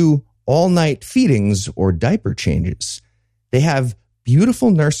to do all-night feedings or diaper changes. They have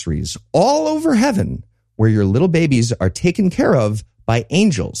beautiful nurseries all over heaven where your little babies are taken care of by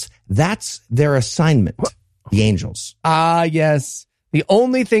angels. That's their assignment, the angels. Ah, yes. The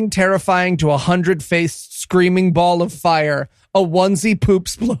only thing terrifying to a 100-faced screaming ball of fire, a onesie poop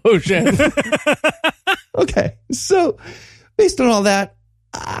explosion. Okay, so based on all that,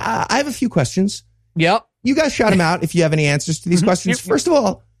 I have a few questions. Yep. You guys shout them out if you have any answers to these questions. First of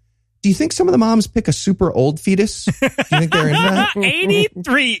all, do you think some of the moms pick a super old fetus? Do you think they're into that?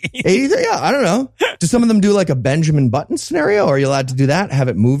 83. 83? Yeah, I don't know. Do some of them do like a Benjamin Button scenario? Are you allowed to do that? Have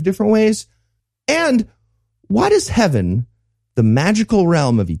it move different ways? And why does heaven, the magical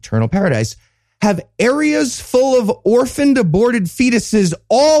realm of eternal paradise, have areas full of orphaned, aborted fetuses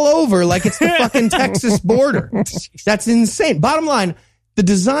all over like it's the fucking Texas border? That's insane. Bottom line, the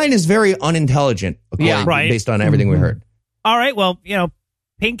design is very unintelligent, based on everything we heard. All right, well,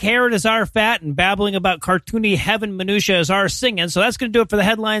 pink-haired is our fat, and babbling about cartoony heaven minutia is our singing. So that's going to do it for the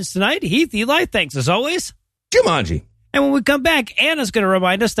headlines tonight. Heath, Eli, thanks as always. Jumanji. And when we come back, Anna's going to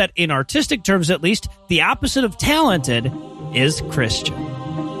remind us that in artistic terms, at least, the opposite of talented is Christian.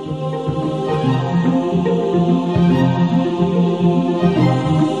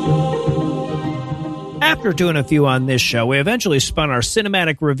 After doing a few on this show, we eventually spun our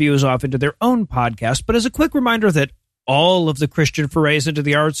cinematic reviews off into their own podcast. But as a quick reminder that all of the Christian forays into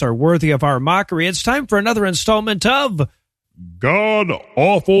the arts are worthy of our mockery, it's time for another installment of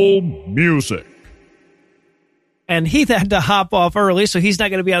God-Awful Music. And Heath had to hop off early, so he's not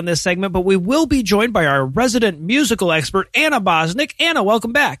going to be on this segment, but we will be joined by our resident musical expert, Anna Bosnick. Anna,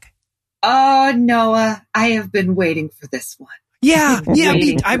 welcome back. Oh, Noah, I have been waiting for this one. Yeah,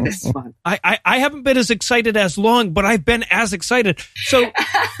 I I haven't been as excited as long, but I've been as excited. So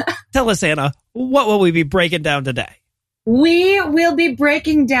tell us, Anna, what will we be breaking down today? We will be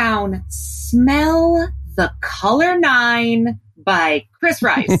breaking down Smell the Color 9 by Chris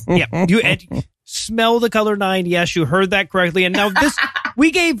Rice. Yeah, you Smell the Color 9. Yes, you heard that correctly. And now this, we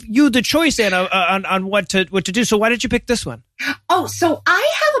gave you the choice, Anna, on what to do. So why did you pick this one? Oh, so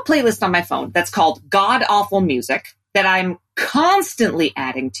I have a playlist on my phone that's called God Awful Music that I'm constantly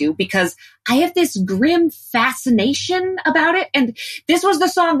adding to because I have this grim fascination about it. And this was the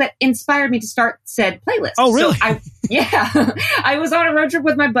song that inspired me to start said playlist. Oh, really? So I was on a road trip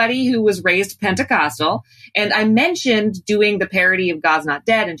with my buddy who was raised Pentecostal. And I mentioned doing the parody of God's Not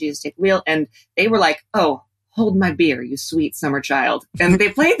Dead and Jesus Take the Wheel. And they were like, oh, hold my beer, you sweet summer child. And they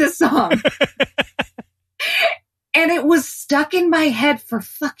played this song. And it was stuck in my head for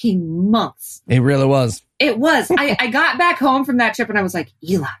fucking months. It really was. It was. I got back home from that trip and I was like,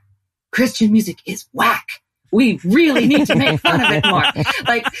 Eli, Christian music is whack. We really need to make fun of it more.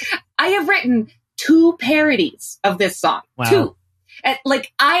 Like, I have written 2 parodies of this song. Wow. 2.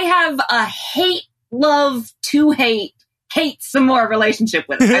 Like, I have a hate, love, to hate some more relationship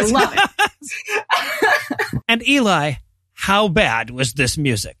with it. I love it. And Eli, how bad was this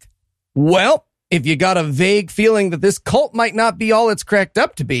music? Well, if you got a vague feeling that this cult might not be all it's cracked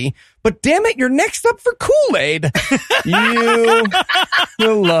up to be, but damn it, you're next up for Kool-Aid.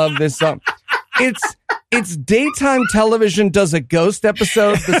 You'll love this song. It's daytime television does a ghost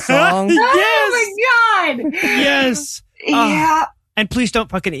episode, the song. Oh my God. Yes. Yeah. And please don't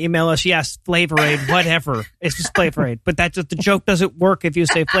fucking email us. Yes, Flavor Aid, whatever. It's just Flavor Aid. But the joke doesn't work if you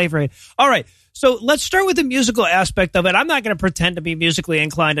say Flavor Aid. All right. So let's start with the musical aspect of it. I'm not going to pretend to be musically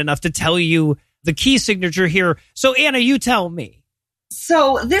inclined enough to tell you the key signature here. So Anna, you tell me.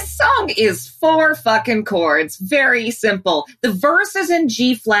 So this song is 4 fucking chords. Very simple. The verse is in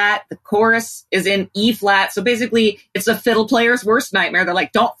G flat. The chorus is in E flat. So basically it's a fiddle player's worst nightmare. They're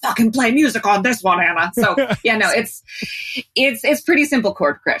like, don't fucking play music on this one, Anna. So yeah, no, it's pretty simple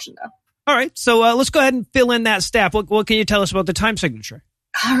chord progression though. All right. So let's go ahead and fill in that staff. What can you tell us about the time signature?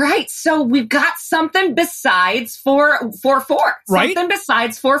 All right, so we've got something besides 4/4. Right? Something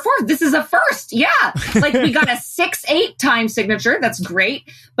besides 4/4. This is a first, yeah. Like we got a 6/8 time signature. That's great.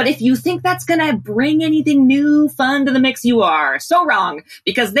 But if you think that's gonna bring anything new, fun to the mix, you are so wrong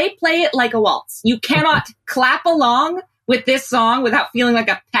because they play it like a waltz. You cannot clap along with this song without feeling like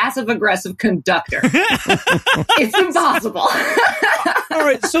a passive aggressive conductor. It's impossible. All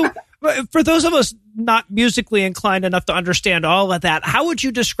right, so For those of us not musically inclined enough to understand all of that, how would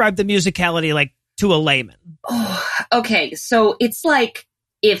you describe the musicality like to a layman? Oh, okay, so it's like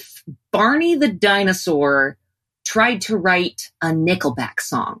if Barney the dinosaur tried to write a Nickelback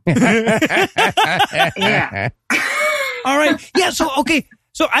song. Yeah. All right. Yeah. So, okay.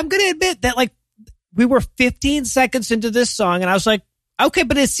 So I'm going to admit that like we were 15 seconds into this song and I was like, okay,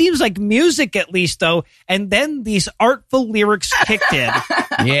 but it seems like music at least though. And then these artful lyrics kicked in.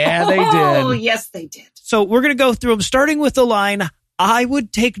 Yeah, they did. Oh, yes, they did. So we're going to go through them starting with the line, I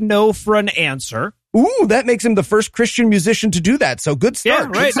would take no for an answer. Ooh, that makes him the first Christian musician to do that. So good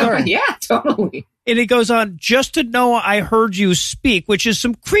start. Yeah, right. Good start. Yeah, totally. And it goes on, just to know I heard you speak, which is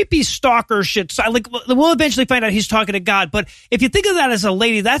some creepy stalker shit. So we'll eventually find out he's talking to God. But if you think of that as a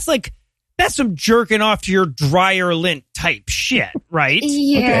lady, that's some jerking off to your dryer lint type shit, right?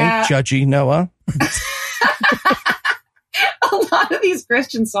 Yeah. Okay, judgy Noah. A lot of these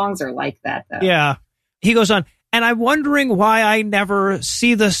Christian songs are like that, though. Yeah. He goes on, and I'm wondering why I never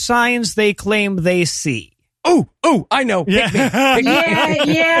see the signs they claim they see. Oh, I know. Yeah. Pick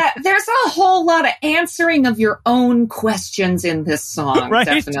me. Yeah. There's a whole lot of answering of your own questions in this song, Right.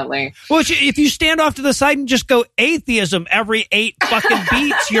 definitely. Well, if you stand off to the side and just go atheism every 8 fucking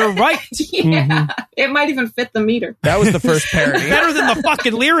beats, you're right. Yeah. It might even fit the meter. That was the first parody. Better than the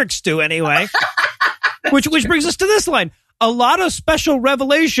fucking lyrics do anyway. Which brings us to this line. A lot of special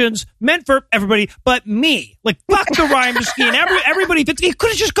revelations meant for everybody but me. Like, fuck the rhyme scheme. Everybody fits. He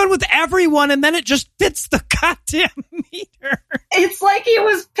could have just gone with everyone and then it just fits the goddamn meter. It's like he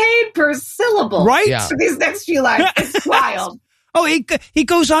was paid per syllable. Right? Yeah. For these next few lines. It's wild. Oh, he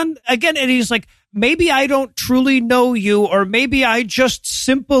goes on again and he's like, maybe I don't truly know you or maybe I just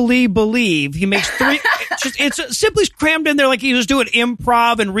simply believe. He makes 3. It's simply crammed in there like he was doing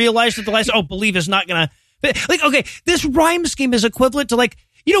improv and realized that the last, believe is not going to. Like, okay, this rhyme scheme is equivalent to like,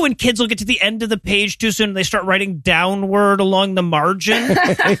 you know, when kids will get to the end of the page too soon and they start writing downward along the margin.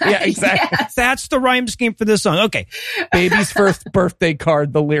 Yeah, exactly. Yes. That's the rhyme scheme for this song. Okay. Baby's first birthday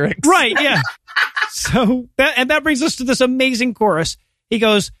card, the lyrics. Right. Yeah. So that brings us to this amazing chorus. He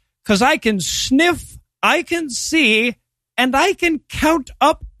goes, 'cause I can sniff, I can see, and I can count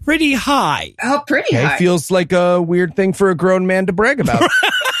up pretty high. Oh, pretty Okay, high. feels like a weird thing for a grown man to brag about.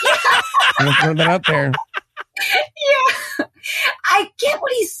 I'm gonna throw that out there. Yeah. I get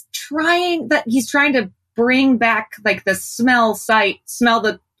what he's trying to bring back like the smell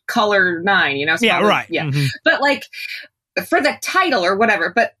the color 9, you know? Yeah, smell the- right. Yeah. Mhm. But like for the title or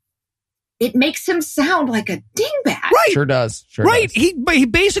whatever, but it makes him sound like a dingbat. Right. Sure does. Right. He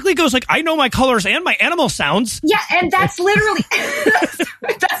basically goes like, I know my colors and my animal sounds. Yeah, and that's literally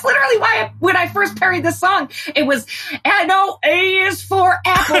why when I first parodied this song, it was, I know A is for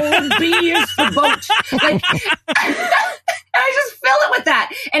apple and B is for boat. Like, I just fill it with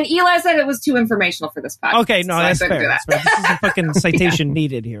that. And Eli said it was too informational for this podcast. Okay, no, so that's I couldn't fair. do That's that. fair. This is a fucking citation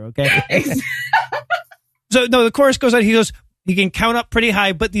needed here, okay? So, no, the chorus goes on. He goes, he can count up pretty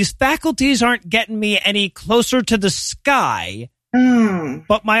high, but these faculties aren't getting me any closer to the sky.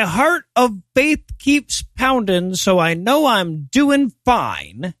 But my heart of faith keeps pounding, so I know I'm doing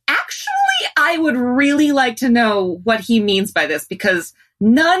fine. Actually, I would really like to know what he means by this because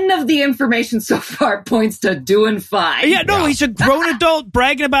none of the information so far points to doing fine. Yeah, no, he's a grown adult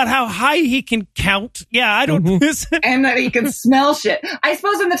bragging about how high he can count. Yeah, I don't. And that he can smell shit. I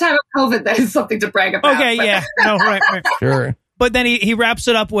suppose in the time of COVID, that is something to brag about. Okay, but- yeah. No, right. Sure. But then he wraps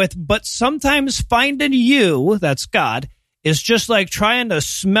it up with, but sometimes finding you, that's God, is just like trying to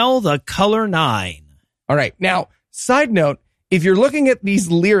smell the color 9. All right. Now, side note, if you're looking at these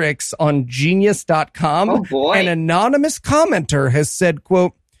lyrics on genius.com, Oh, boy. an anonymous commenter has said,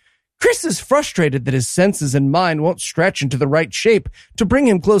 quote, Chris is frustrated that his senses and mind won't stretch into the right shape to bring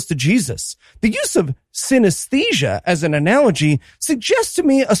him close to Jesus. The use of synesthesia as an analogy suggests to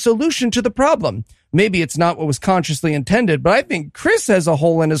me a solution to the problem. Maybe it's not what was consciously intended, but I think Chris has a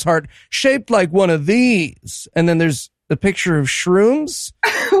hole in his heart shaped like one of these. And then there's the picture of shrooms.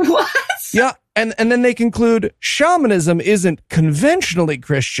 What? Yeah. And then they conclude shamanism isn't conventionally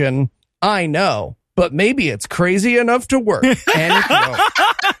Christian. I know, but maybe it's crazy enough to work. And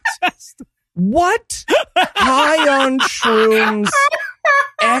what? High on shrooms,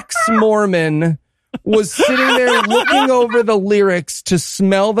 ex-Mormon was sitting there looking over the lyrics to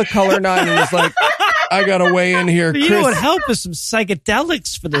smell the color 9 and was like, I gotta weigh in here. You know what help is some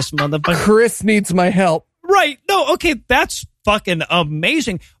psychedelics for this motherfucker. Chris needs my help. Right. No, okay, that's fucking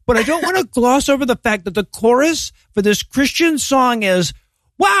amazing. But I don't want to gloss over the fact that the chorus for this Christian song is,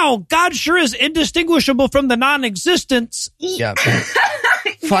 wow, God sure is indistinguishable from the non-existence. Yeah.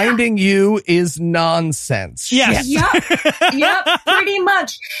 Finding You is nonsense. Yes. Yep, pretty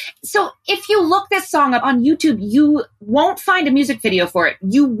much. So if you look this song up on YouTube, you won't find a music video for it.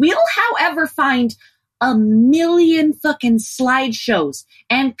 You will, however, find a million fucking slideshows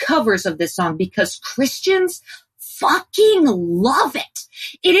and covers of this song because Christians fucking love it.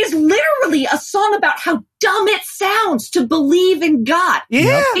 It is literally a song about how dumb it sounds to believe in God.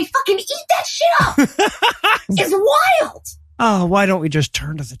 Yeah. They fucking eat that shit up. It's wild. Oh, why don't we just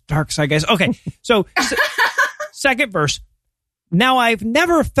turn to the dark side, guys? Okay, so second verse. Now I've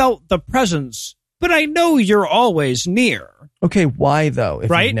never felt the presence, but I know you're always near. Okay, why though?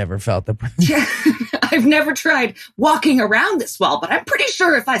 If Right? you've never felt the I've never tried walking around this wall, but I'm pretty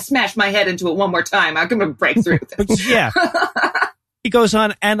sure if I smash my head into it one more time, I'm going to break through this. Yeah. He goes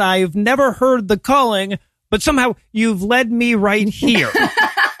on, and I've never heard the calling, but somehow you've led me right here.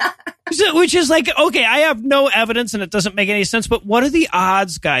 So, which is like, okay, I have no evidence and it doesn't make any sense, but what are the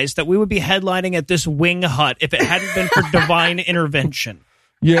odds, guys, that we would be headlining at this wing hut if it hadn't been for divine intervention?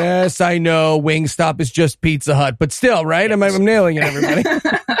 Yes, I know Wingstop is just Pizza Hut, but still, right? I'm nailing it, everybody.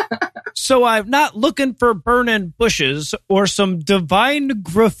 So I'm not looking for burning bushes or some divine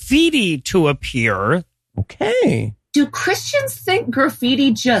graffiti to appear. Okay. Do Christians think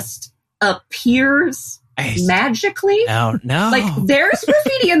graffiti just appears magically? Oh, no. Like, there's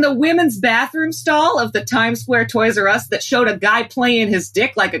graffiti in the women's bathroom stall of the Times Square Toys R Us that showed a guy playing his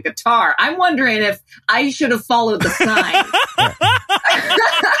dick like a guitar. I'm wondering if I should have followed the sign.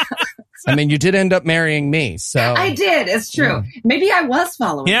 I mean, you did end up marrying me, so. I did. It's true. Maybe I was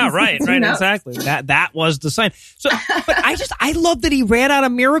following. Yeah, right, Who knows? exactly. That was the sign. So, but I love that he ran out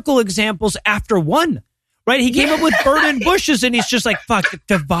of miracle examples after one. Right? He came up with burning bushes and he's just like, fuck,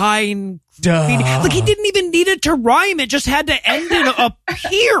 divine graffiti. Like, he didn't even need it to rhyme. It just had to end in up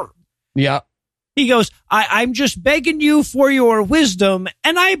here. Yeah. He goes, I'm just begging you for your wisdom,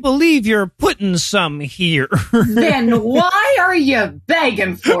 and I believe you're putting some here. Then why are you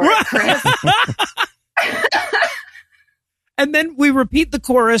begging for it, Chris? And then we repeat the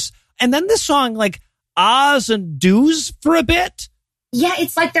chorus, and then the song, like, ahs and doos for a bit. Yeah,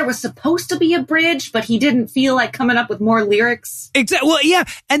 it's like there was supposed to be a bridge, but he didn't feel like coming up with more lyrics. Exactly. Well, yeah.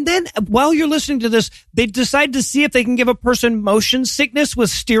 And then while you're listening to this, they decide to see if they can give a person motion sickness with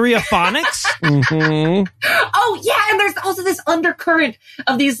stereophonics. Mm-hmm. Oh, yeah. And there's also this undercurrent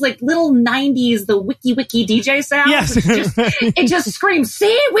of these like little 90s, the wiki DJ sounds. Yes. It just screams,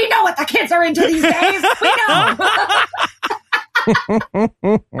 see, we know what the kids are into these days. We know.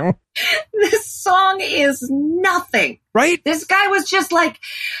 This song is nothing. Right? This guy was just like,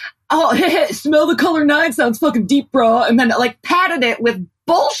 oh, smell the color 9 sounds fucking deep, bro. And then like padded it with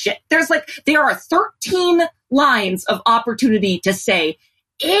bullshit. There are 13 lines of opportunity to say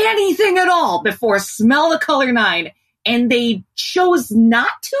anything at all before smell the color 9. And they chose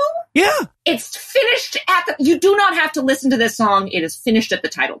not to? Yeah. It's finished you do not have to listen to this song. It is finished at the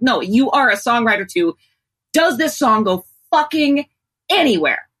title. No, you are a songwriter too. Does this song go fucking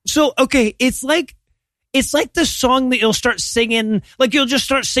anywhere? So, okay, it's like the song that you'll start singing, like you'll just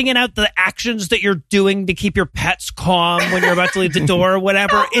start singing out the actions that you're doing to keep your pets calm when you're about to leave the door or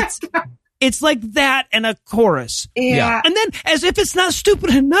whatever. It's like that and a chorus. Yeah. And then, as if it's not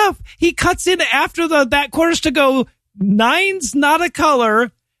stupid enough, he cuts in after that chorus to go, 9's not a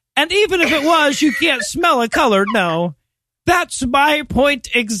color, and even if it was, you can't smell a color. No. That's my point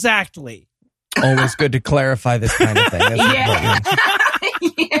exactly. Always good to clarify this kind of thing. That's important.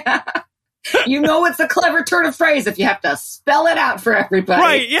 Yeah. You know it's a clever turn of phrase if you have to spell it out for everybody.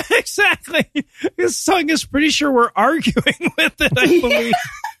 Right, yeah, exactly. This song is pretty sure we're arguing with it, I believe.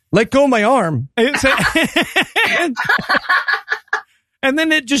 Let go of my arm. And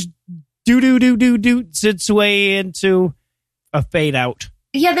then it just do-do-do-do-doots its way into a fade out.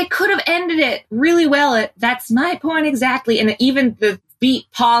 Yeah, they could have ended it really well at, that's my point exactly. And even the beat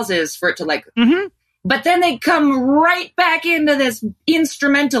pauses for it to like... Mm-hmm. But then they come right back into this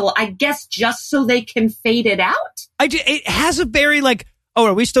instrumental, I guess, just so they can fade it out. It has a very like, oh,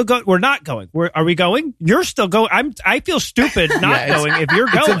 are we still going? We're not going. Are we going? You're still going. I feel stupid not going if you're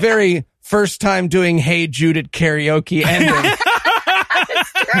going. It's a very first time doing Hey Jude at karaoke ending.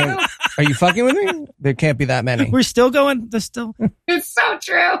 Like, are you fucking with me? There can't be that many. We're still going. It's so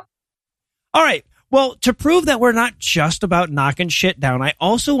true. All right. Well, to prove that we're not just about knocking shit down, I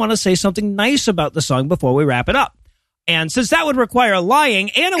also want to say something nice about the song before we wrap it up. And since that would require lying,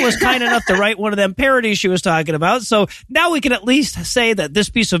 Anna was kind enough to write one of them parodies she was talking about. So now we can at least say that this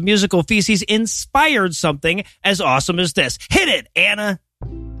piece of musical feces inspired something as awesome as this. Hit it, Anna.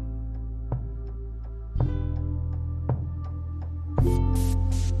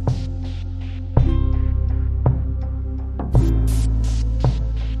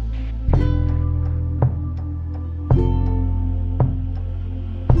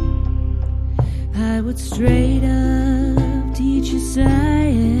 would straight up teach you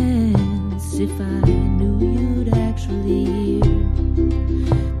science if I knew you'd actually hear.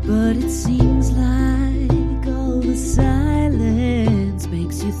 But it seems like all the silence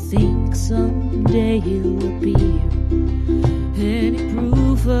makes you think someday he'll appear. Any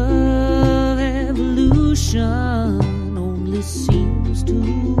proof of evolution only seems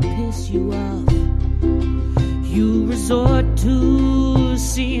to piss you off. You resort to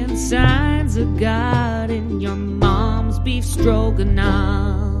seeing signs of God in your mom's beef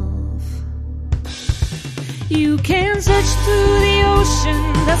stroganoff. You can search through the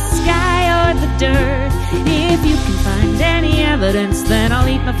ocean, the sky, or the dirt. If you can find any evidence, then I'll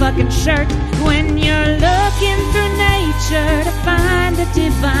eat my fucking shirt. When you're looking through nature to find the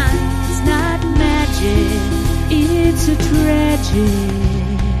divine, it's not magic, it's a tragic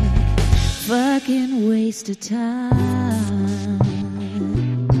fucking waste of time.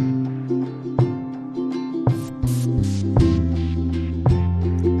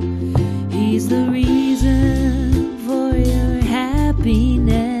 He's the reason for your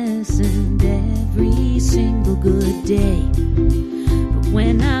happiness and every single good day. But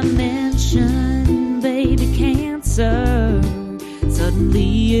when I mention baby cancer,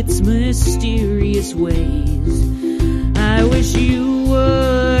 suddenly it's mysterious ways. I wish you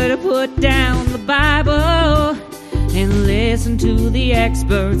would put down the Bible and listen to the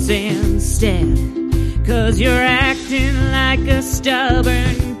experts instead. 'Cause you're acting like a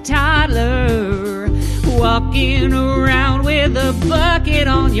stubborn toddler, walking around with a bucket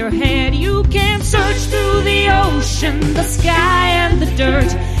on your head. You can search through the ocean, the sky, and the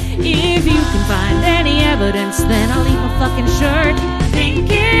dirt. If you can find any evidence, then I'll eat my fucking shirt.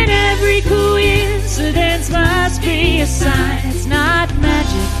 Thinking every coincidence must be a sign. It's not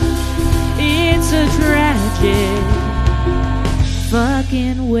magic, it's a tragic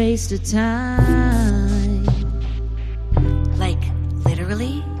fucking waste of time. Like,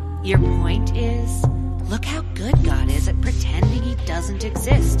 literally, your point is, look how good God is at pretending he doesn't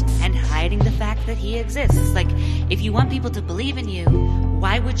exist and hiding the fact that he exists. Like, if you want people to believe in you,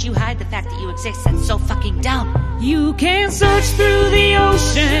 why would you hide the fact that you exist? That's so fucking dumb. You can search through the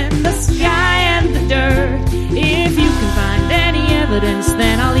ocean, the sky, and the dirt. If you can find any evidence,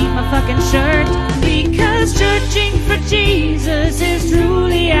 then I'll eat my fucking shirt. Because searching for Jesus is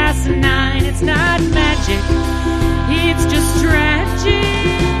truly asinine. It's not magic, it's just tragic.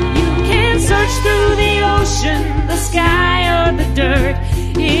 You can search through the ocean, the sky, or the dirt.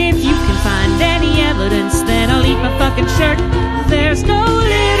 If you can find any evidence, then I'll eat my fucking shirt. There's no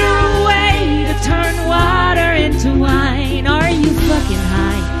literal way to turn water into wine. Are you fucking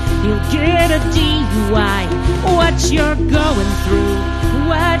high? You'll get a DUI. What you're going through,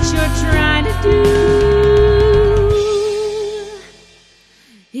 what you're trying to do,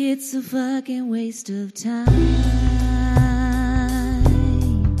 it's a fucking waste of time.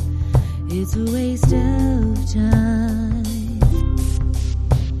 It's a waste of time.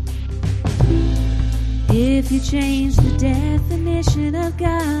 If you change the definition of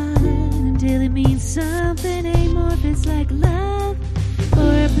God until it means something amorphous like love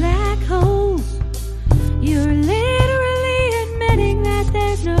or a black hole, you're literally admitting that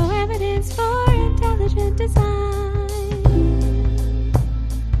there's no evidence for intelligent design.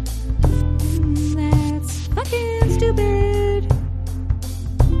 That's fucking stupid.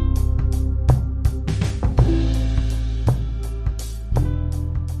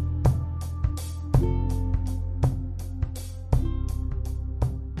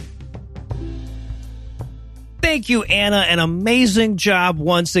 Thank you, Anna. An amazing job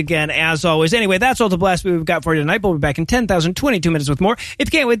once again, as always. Anyway, that's all the blasphemy we've got for you tonight. We'll be back in 10,022 minutes with more. If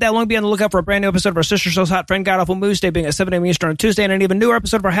you can't wait that long, be on the lookout for a brand new episode of our sister show's Hot Friend God Awful Moose, debuting at 7 a.m. Eastern on Tuesday, and an even newer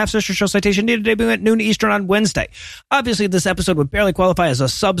episode of our half-sister show Citation Needed, debuting at noon Eastern on Wednesday. Obviously, this episode would barely qualify as a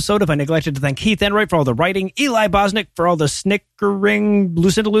sub-sode if I neglected to thank Heath Enright for all the writing, Eli Bosnick for all the snickering,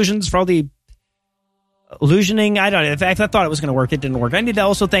 lucid illusions, for all the illusioning. I don't know. In fact, I thought it was going to work. It didn't work. I need to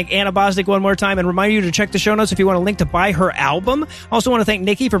also thank Anna Bosnick one more time and remind you to check the show notes if you want a link to buy her album. Also want to thank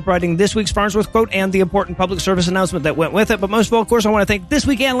Nikki for providing this week's Farnsworth quote and the important public service announcement that went with it. But most of all, of course, I want to thank this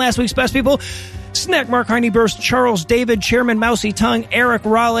week and last week's best people: Snack Mark Heineburst, Charles David, Chairman Mousy Tongue, Eric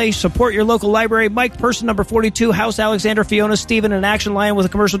Raleigh, Support Your Local Library, Mike Person, number 42, House Alexander, Fiona, Stephen, and Action Lion with a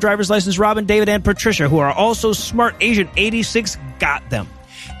commercial driver's license, Robin, David, and Patricia, who are also Smart Agent 86. Got them.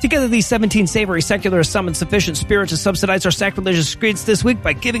 Together, these 17 savory secularists summoned sufficient spirit to subsidize our sacrilegious screeds this week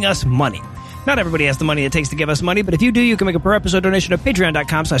by giving us money. Not everybody has the money it takes to give us money, but if you do, you can make a per-episode donation at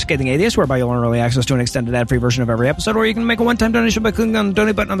patreon.com/scathingatheist, whereby you'll earn early access to an extended ad-free version of every episode, or you can make a one-time donation by clicking on the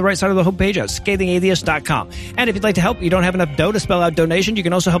donate button on the right side of the homepage at scathingatheist.com. And if you'd like to help, you don't have enough dough to spell out donation, you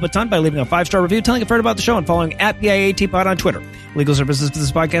can also help a ton by leaving a 5-star review, telling a friend about the show, and following at PIATPod on Twitter. Legal services for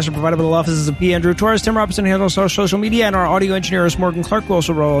this podcast are provided by the law offices of P. Andrew Torres. Tim Robertson handles our social media, and our audio engineer is Morgan Clark, who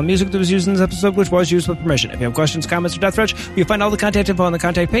also wrote all the music that was used in this episode, which was used with permission. If you have questions, comments, or death threats, you'll find all the contact info on the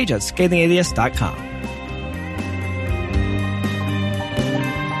contact page at scathingatheist.com.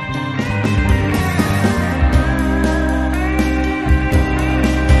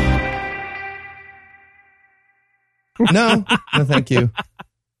 No, thank you.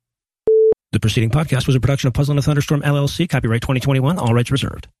 The preceding podcast was a production of Puzzle and a Thunderstorm, LLC, copyright 2021, all rights reserved.